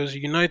score because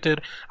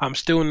United, I'm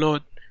still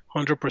not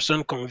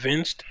 100%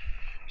 convinced.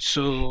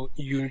 So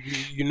you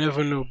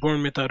never know.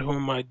 Bournemouth at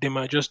home they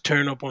might just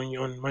turn up on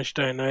you on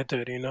Manchester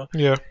United.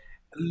 Yeah.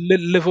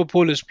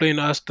 Liverpool is playing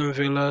Aston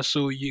Villa,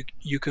 so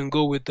you can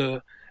go with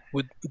the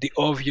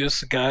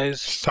obvious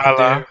guys Salah.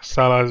 there.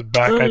 Salah is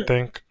back, I Uh,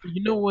 think.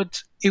 you know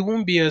what? It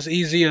won't be as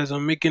easy as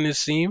I'm making it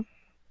seem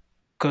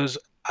because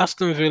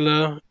Aston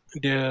Villa,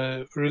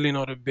 they're really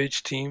not a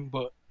bitch team,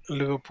 but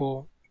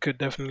Liverpool could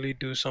definitely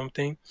do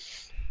something.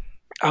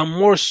 I'm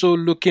more so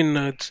looking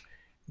at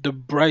the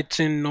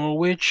Brighton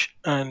Norwich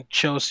and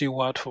Chelsea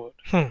Watford.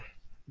 Hmm.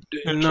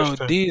 Now,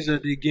 Interesting. these are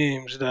the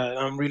games that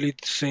I'm really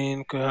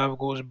saying could have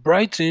goals.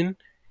 Brighton,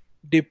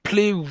 they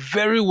play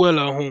very well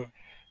at home.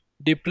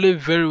 They play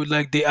very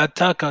like they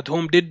attack at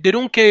home. They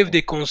don't care if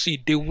they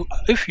concede.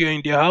 If you're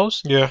in their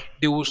house, Yeah.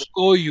 they will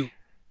score you.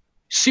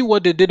 See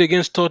what they did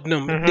against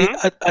Tottenham. They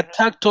Mhm.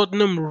 attacked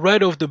Tottenham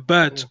right off the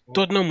bat. Mhm.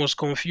 Tottenham was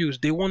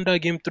confused. They won that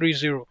game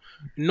 3-0.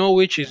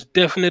 Norwich is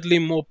definitely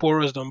more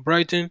porous than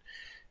Brighton.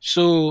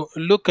 So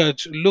look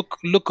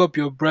up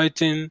your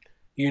Brighton,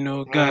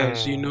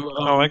 guys,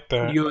 I like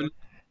that.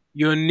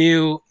 your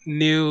Neil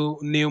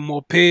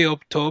Mopay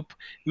up top.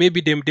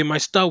 Maybe they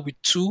might start with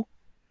two,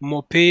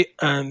 Mopay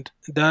and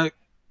that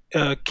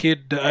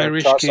kid, the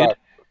Irish Trossard,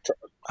 kid.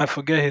 I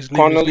forget his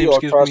name. His Connolly name or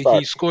escapes me. Trossard.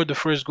 He scored the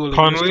first goal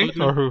against Conley or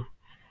Tottenham. who?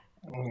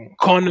 Mhm.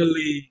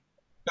 Connolly,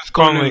 It's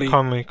Conley. Connolly,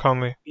 Conley.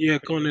 Conley. yeah,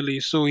 Connolly.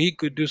 So he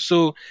could do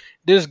so.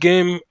 This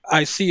game,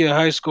 I see a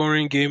high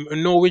scoring game.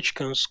 Norwich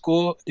can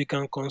score, they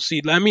can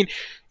concede. I mean,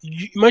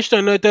 Manchester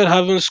United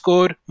haven't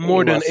scored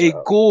more than a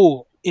Martial.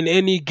 goal in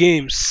any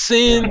game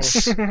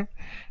Mhm.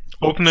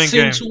 Opening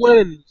since game.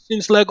 when?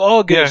 Since like Yeah,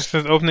 August,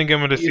 since the opening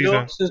game of the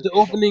season. since the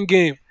opening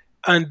game,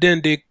 and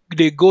then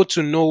they go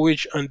to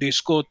Norwich and they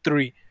score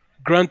three.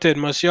 Granted,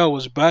 Martial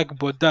was back,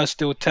 but that's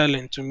still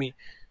telling to me.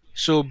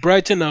 So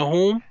Brighton at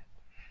home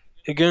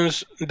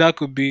against that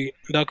could be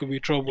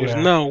troubles.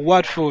 Yeah. Now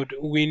Watford,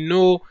 we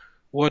know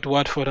what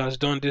Watford has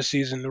done this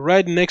season.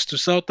 Right next to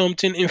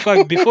Southampton. In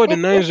fact, before the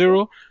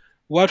 9-0,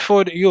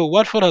 Watford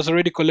has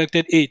already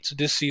collected 8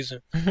 this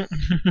season.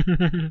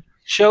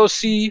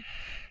 Chelsea,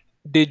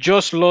 they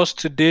just lost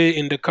today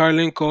in the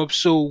Carling Cup,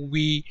 so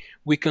we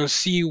can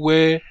see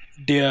where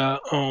their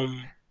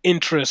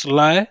interests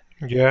lie.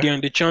 Yeah. They're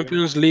in the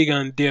Champions League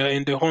and they're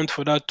in the hunt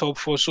for that top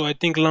four. So I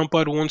think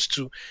Lampard wants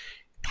to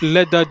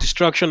let that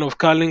distraction of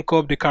Carling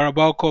Cup, the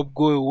Carabao Cup,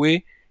 go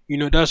away.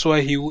 That's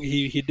why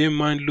he didn't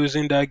mind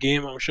losing that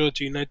game. I'm sure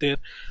to United,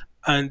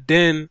 and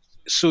then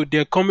so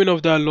they're coming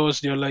off that loss.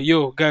 They're like,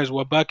 "Yo, guys,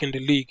 we're back in the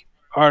league.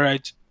 All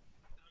right,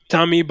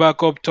 Tammy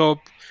back up top.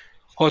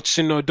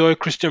 Hudson Odoi,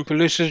 Christian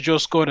Pulisic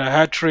just scored a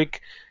hat trick.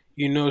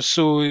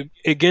 So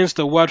against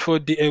the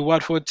Watford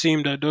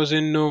team that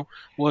doesn't know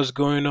what's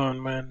going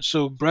on, man.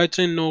 So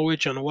Brighton,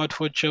 Norwich, and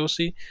Watford,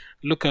 Chelsea.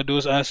 Look at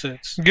those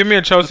assets. Give me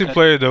a Chelsea Look at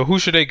player though. Who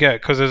should they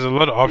get? Because there's a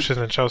lot of options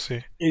in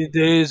Chelsea.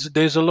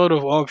 there's a lot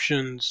of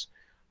options.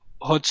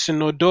 Hudson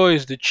Odoi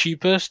is the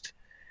cheapest,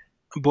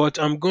 but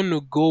I'm going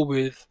to go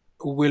with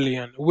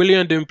Willian.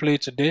 Willian didn't play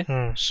today,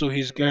 Hmm. so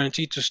he's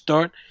guaranteed to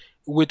start.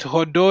 With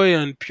Hodoy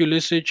and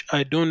Pulisic,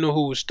 I don't know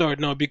who will start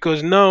now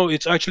because now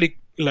it's actually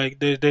like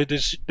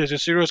there's a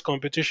serious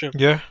competition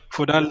Yeah.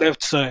 for that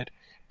left side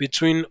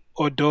between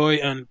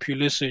Odoi and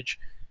Pulisic.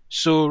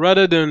 So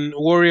rather than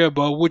worry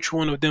about which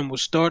one of them will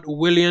start,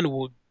 Willian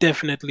will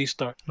definitely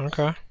start.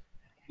 Okay.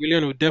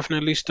 Willian will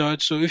definitely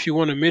start. So if you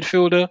want a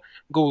midfielder,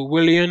 go with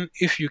Willian.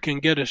 If you can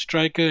get a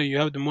striker, you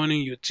have the money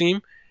in your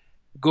team,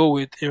 go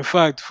with. In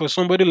fact, for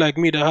somebody like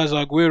me that has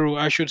Aguero,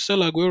 I should sell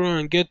Aguero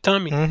and get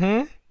Tammy.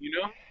 Mhm. You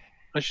know,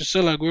 I should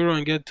sell Aguero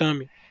and get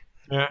Tammy.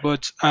 Yeah.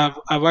 But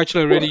I've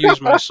actually already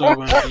used my sub,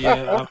 and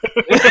yeah,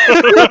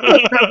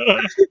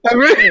 I've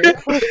already,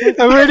 I've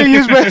already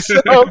used my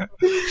sub.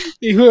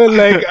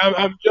 Like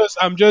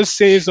I'm just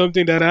saying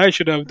something that I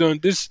should have done.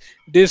 This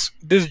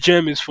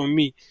gem is for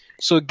me.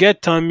 So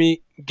get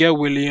Tammy, get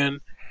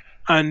William,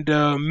 and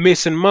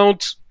Mason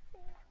Mount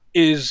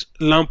is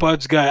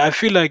Lampard's guy. I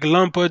feel like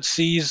Lampard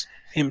sees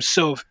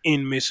himself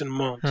in Mason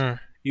Mount, Hmm.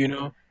 you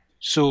know.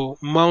 So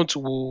Mount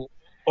will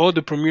all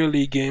the Premier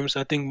League games.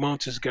 I think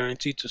Mount is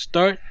guaranteed to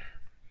start.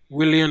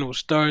 Willian will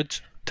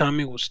start.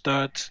 Tammy will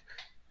start.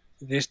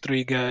 These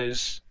three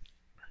guys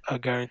are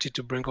guaranteed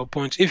to bring up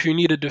points. If you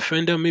need a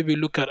defender, maybe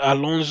look at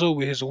Alonso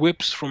with his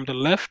whips from the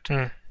left.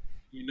 Hmm.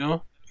 You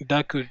know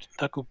that could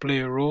play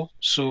a role.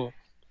 So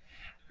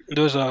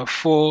those are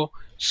four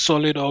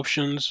solid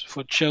options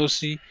for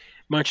Chelsea.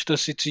 Manchester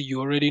City, you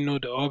already know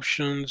the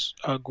options.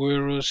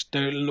 Aguero,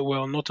 Sterling.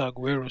 Well, not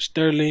Aguero,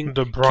 Sterling,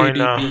 De Bruyne.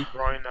 KDB.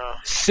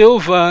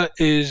 Silva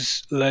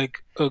is like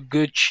a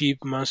good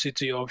cheap Man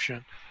City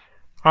option.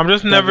 I'm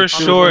just never David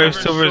sure if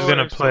Silva. Silver is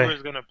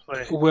gonna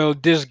play. Well,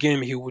 this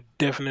game he would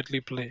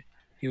definitely play.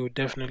 He would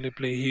definitely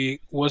play. He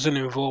wasn't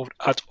involved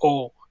at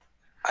all.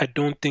 I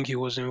don't think he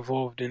was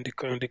involved in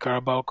the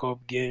Carabao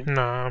Cup game.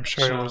 No, I'm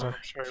sure he So wasn't.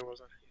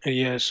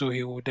 yeah, so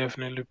he will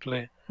definitely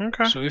play.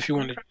 Okay. So if you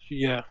want to,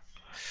 yeah.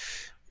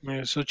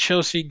 Yeah, so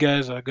Chelsea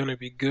guys are gonna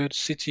be good.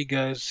 City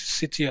guys,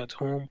 City at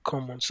home.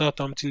 Come on,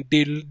 Southampton.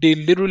 They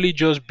literally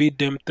just beat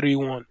them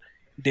 3-1.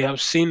 They have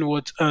seen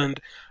what and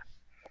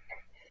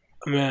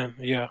man,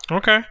 yeah.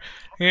 Okay.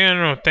 Yeah,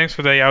 no, thanks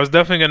for that. Yeah, I was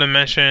definitely going to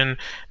mention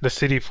the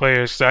City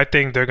players 'cause I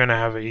think they're going to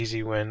have an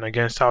easy win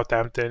against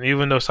Southampton.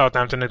 Even though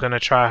Southampton are going to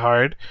try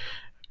hard,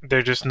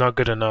 they're just not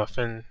good enough.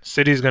 And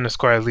City's going to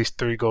score at least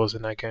 3 goals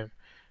in that game.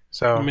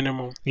 So,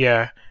 Minimum.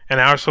 yeah.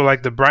 And I also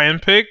like the Brighton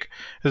pick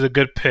is a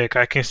good pick.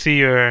 I can see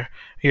you're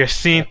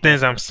seeing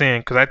things I'm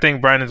seeing because I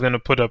think Brighton is going to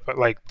put up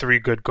like 3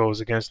 good goals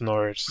against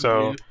Norwich.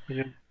 So, Yeah,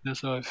 yeah.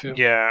 That's how I feel.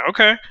 yeah,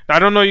 okay. I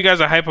don't know you guys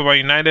are hype about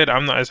United.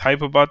 I'm not as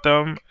hype about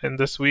them in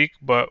this week,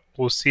 but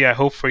we'll see. I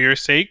hope for your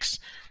sakes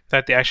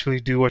that they actually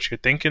do what you're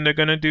thinking they're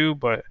gonna do,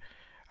 but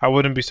I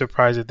wouldn't be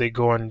surprised if they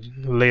go and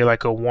lay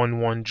like a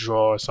 1-1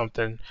 draw or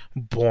something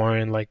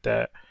boring like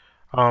that.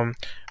 All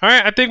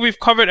right, I think we've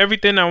covered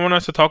everything I want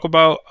us to talk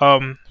about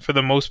for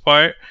the most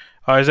part.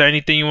 Is there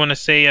anything you want to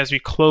say as we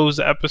close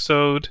the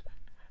episode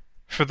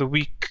for the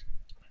week?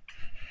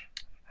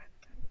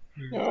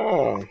 Mm.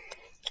 Oh,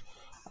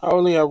 I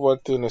only have one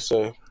thing to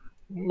say.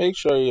 Make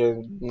sure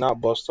you're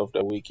not bust of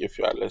the week if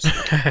you are listening.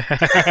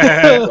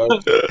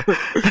 Because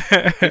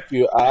if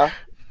you are,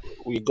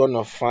 we're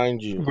gonna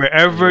find you and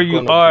Wherever we're you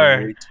gonna are.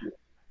 berate you.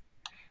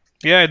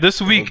 Yeah, this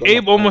And we're week gonna Abe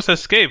find almost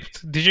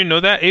escaped. Did you know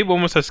that? Abe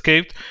almost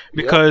escaped you.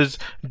 Yep. because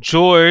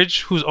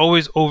George, who's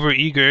always over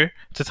eager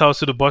to tell us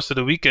who the boss of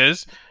the week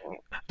is,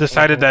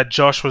 decided Mhm. that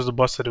Josh was the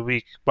boss of the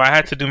week. But I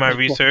had to do my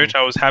research.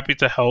 I was happy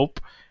to help,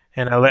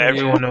 and I let Yeah,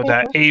 everyone know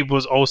that Abe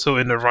was also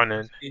in the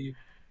running. he,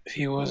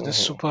 he was the Mhm.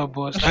 super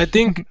boss. I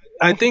think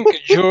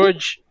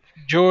George,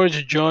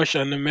 Josh,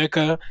 and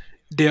Emeka,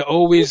 they're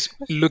always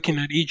looking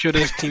at each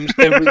other's teams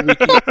every week.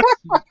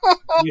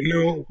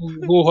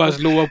 Who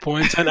has lower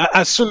points, and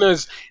as soon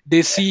as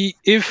they see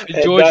if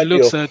And George Daniel.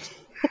 looks at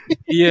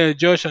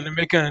Josh and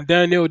Emeka and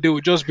Daniel, they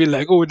will just be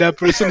like, "Oh, that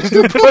person is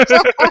the boss."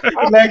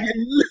 Like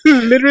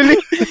literally,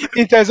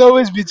 it has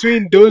always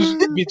between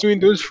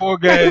those four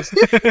guys: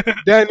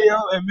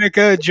 Daniel,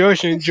 Emeka,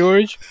 Josh, and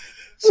George.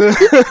 So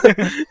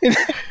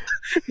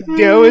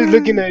they're always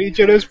looking at each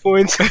other's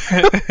points.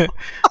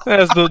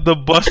 That's the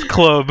bust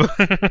club.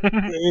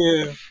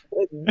 Yeah,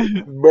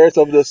 Birds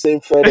of the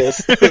same feathers.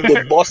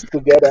 They bust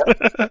together.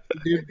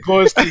 they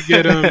boss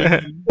together,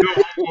 man.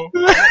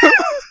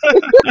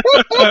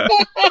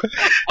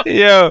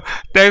 Yo,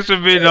 thanks for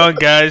being on,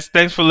 guys.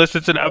 Thanks for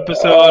listening to the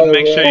episode.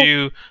 Make sure Oh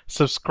you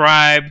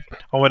subscribe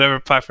on whatever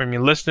platform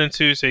you're listening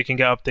to so you can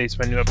get updates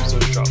when new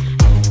episodes drop.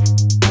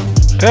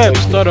 Pep, man.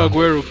 start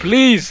Aguero,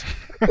 please.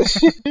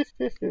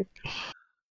 Thank you.